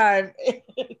of time.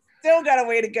 Still got a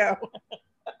way to go.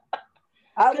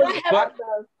 I will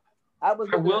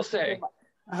say,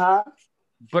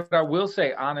 but I will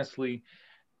say honestly,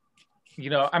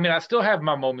 I still have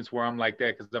my moments where I'm like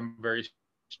that because I'm very,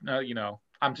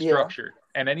 I'm structured,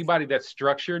 and anybody that's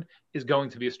structured is going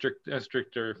to be strict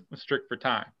for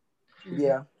time.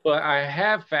 Yeah. But I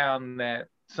have found that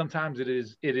sometimes it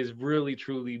is really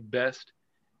truly best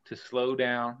to slow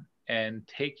down and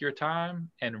take your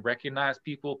time and recognize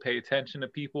people, pay attention to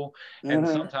people, and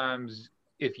sometimes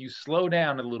if you slow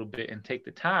down a little bit and take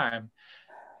the time,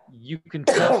 you can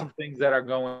tell some things that are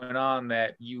going on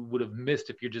that you would have missed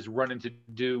if you're just running to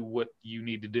do what you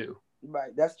need to do.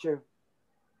 Right, that's true.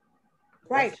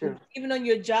 Right. That's true. Even on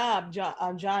your job,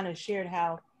 John has shared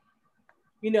how,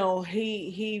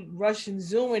 he rushed and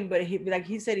zooming, but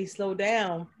he said he slowed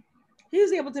down. He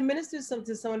was able to minister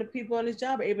to some of the people on his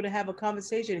job, able to have a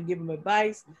conversation and give them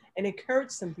advice and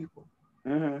encourage some people.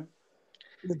 Mm-hmm.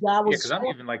 The job was because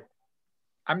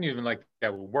I'm even like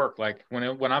that with work. Like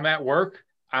when I'm at work,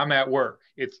 I'm at work.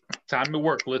 It's time to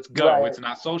work. Let's go. Right. It's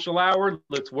not social hour.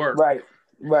 Let's work. Right.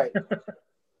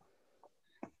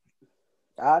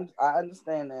 I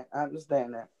understand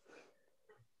that.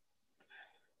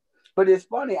 But it's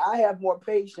funny. I have more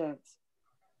patience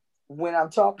when I'm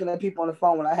talking to people on the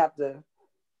phone. When I have to,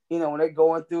 when they're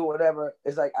going through whatever.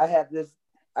 It's like I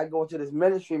go into this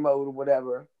ministry mode or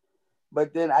whatever.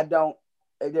 But then I don't.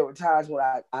 There were times when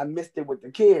I missed it with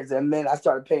the kids, and then I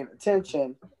started paying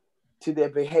attention to their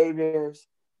behaviors,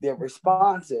 their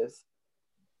responses,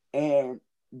 and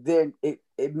then it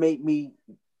made me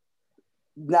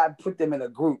not put them in a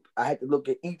group. I had to look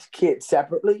at each kid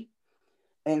separately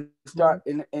and start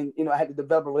and I had to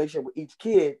develop a relationship with each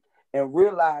kid and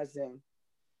realizing,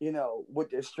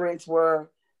 what their strengths were,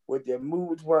 what their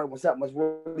moods were, when something was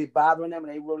really bothering them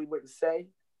and they really wouldn't say,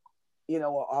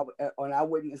 or I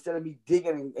wouldn't, instead of me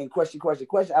digging and question,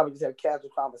 I would just have a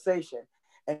casual conversation.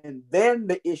 And then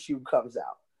the issue comes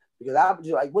out because I would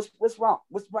just like, what's wrong?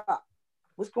 What's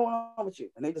going on with you?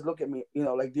 And they just look at me,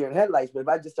 like deer in headlights. But if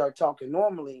I just start talking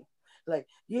normally, like,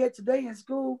 yeah, today in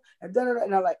school, and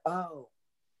and I'm like, oh,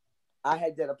 I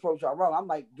had that approach all wrong. I'm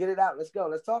like, get it out. Let's go.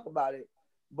 Let's talk about it.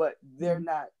 But they're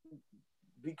not,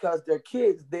 because they're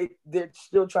kids, they're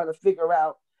still trying to figure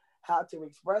out how to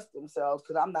express themselves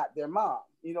because I'm not their mom.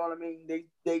 You know what I mean?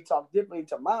 They talk differently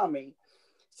to mommy.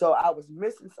 So I was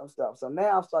missing some stuff. So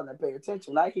now I'm starting to pay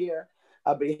attention. When I hear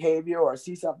a behavior or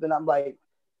see something, I'm like,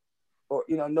 or,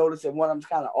 notice that one of them's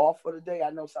kind of off for the day, I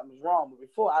know something's wrong. But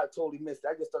before, I totally missed it.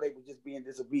 I just thought they were just being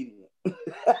disobedient.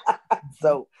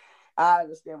 So I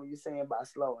understand what you're saying about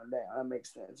slowing down. That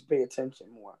makes sense. Pay attention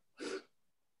more.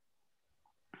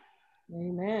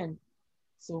 Amen.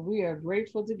 So we are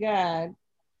grateful to God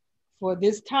for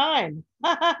this time.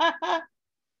 That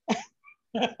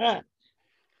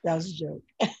was a joke.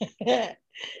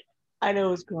 I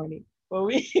know it's corny, but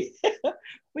we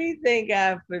thank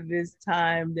God for this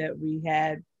time that we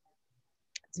had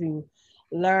to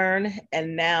learn,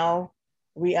 and now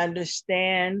we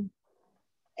understand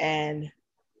and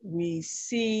we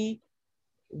see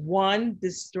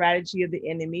the strategy of the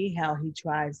enemy, how he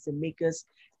tries to make us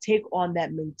take on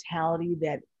that mentality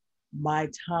that my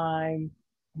time,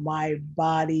 my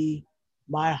body,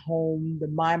 my home, the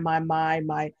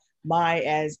my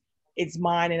as it's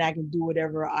mine and I can do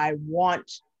whatever I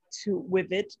want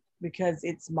with it because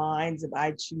it's mine. If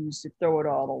I choose to throw it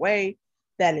all away,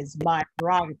 that is my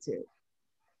prerogative.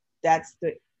 That's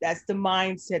the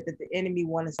mindset that the enemy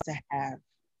wants us to have.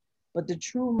 But the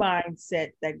true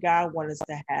mindset that God wants us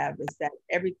to have is that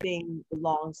everything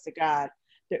belongs to God.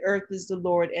 The earth is the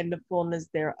Lord and the fullness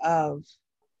thereof.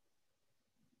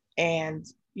 And,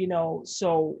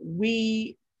 so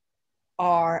we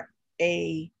are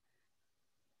a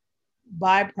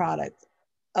byproduct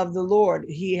of the Lord.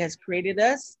 He has created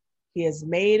us, He has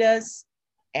made us,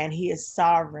 and He is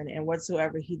sovereign. And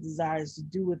whatsoever He desires to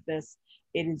do with us,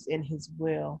 it is in His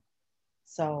will.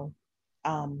 So,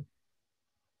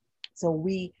 so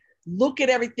we look at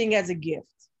everything as a gift.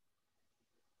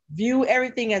 View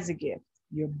everything as a gift.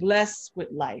 You're blessed with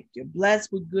life. You're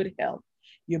blessed with good health.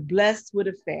 You're blessed with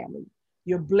a family.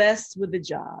 You're blessed with a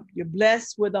job. You're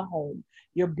blessed with a home.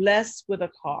 You're blessed with a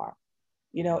car.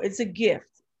 It's a gift.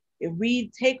 If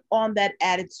we take on that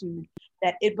attitude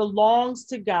that it belongs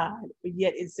to God, but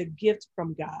yet it's a gift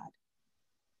from God,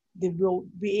 then we'll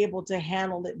be able to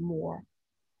handle it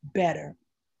better.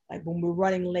 Like when we're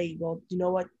running late, well, you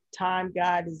know what? Time,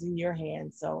 God, is in your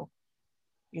hands. So,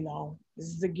 this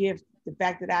is a gift. The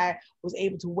fact that I was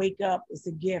able to wake up is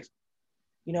a gift.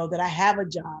 That I have a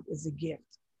job is a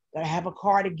gift. That I have a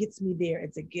car that gets me there,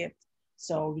 it's a gift.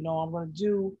 So, I'm going to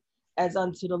do as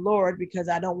unto the Lord because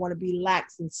I don't want to be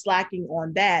lax and slacking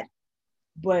on that.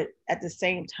 But at the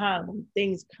same time, when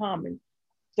things come and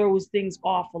throws things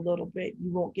off a little bit,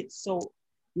 you won't get your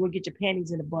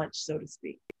panties in a bunch, so to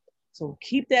speak. So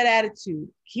keep that attitude,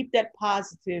 keep that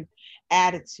positive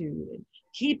attitude, and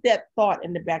keep that thought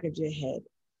in the back of your head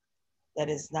that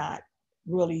is not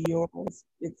really yours.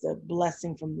 It's a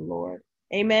blessing from the Lord.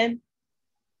 Amen.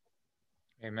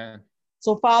 Amen.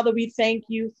 So, Father, we thank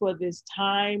you for this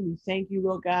time. We thank you,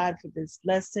 Lord God, for this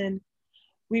lesson.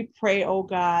 We pray, oh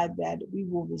God, that we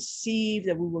will receive,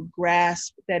 that we will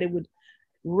grasp, that it would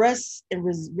rest and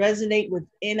resonate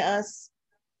within us,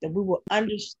 that we will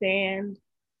understand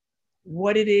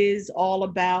what it is all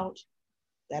about,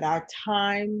 that our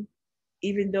time,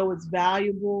 even though it's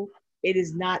valuable, it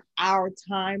is not our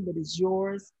time, but it's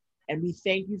yours. And we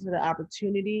thank you for the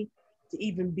opportunity to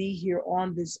even be here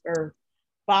on this earth.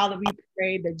 Father, we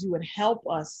pray that you would help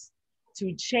us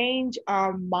to change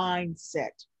our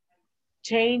mindset,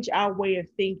 change our way of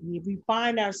thinking. If we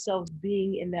find ourselves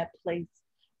being in that place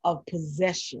of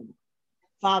possession,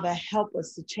 Father, help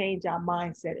us to change our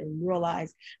mindset and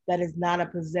realize that it's not a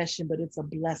possession, but it's a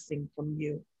blessing from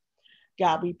you.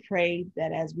 God, we pray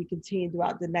that as we continue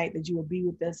throughout the night, that you will be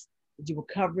with us, that you will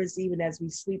cover us even as we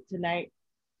sleep tonight.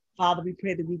 Father, we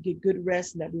pray that we get good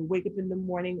rest and that we wake up in the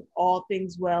morning, all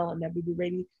things well, and that we be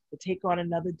ready to take on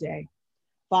another day.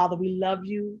 Father, we love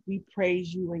you, we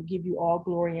praise you, and give you all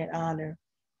glory and honor.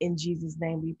 In Jesus'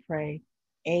 name we pray.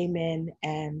 Amen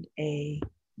and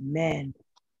amen.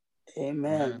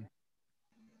 Amen.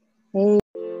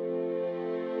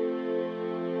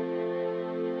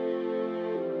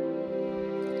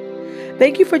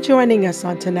 Thank you for joining us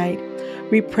on tonight.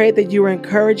 We pray that you are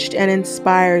encouraged and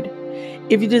inspired.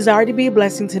 If you desire to be a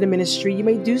blessing to the ministry, you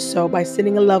may do so by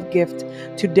sending a love gift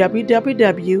to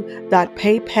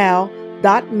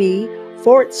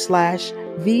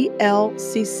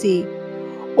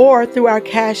www.paypal.me/VLCC or through our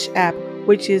Cash App,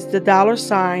 which is the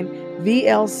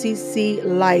 $VLCC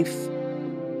Life.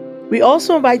 We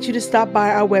also invite you to stop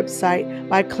by our website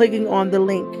by clicking on the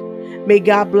link. May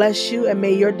God bless you and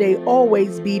may your day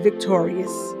always be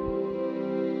victorious.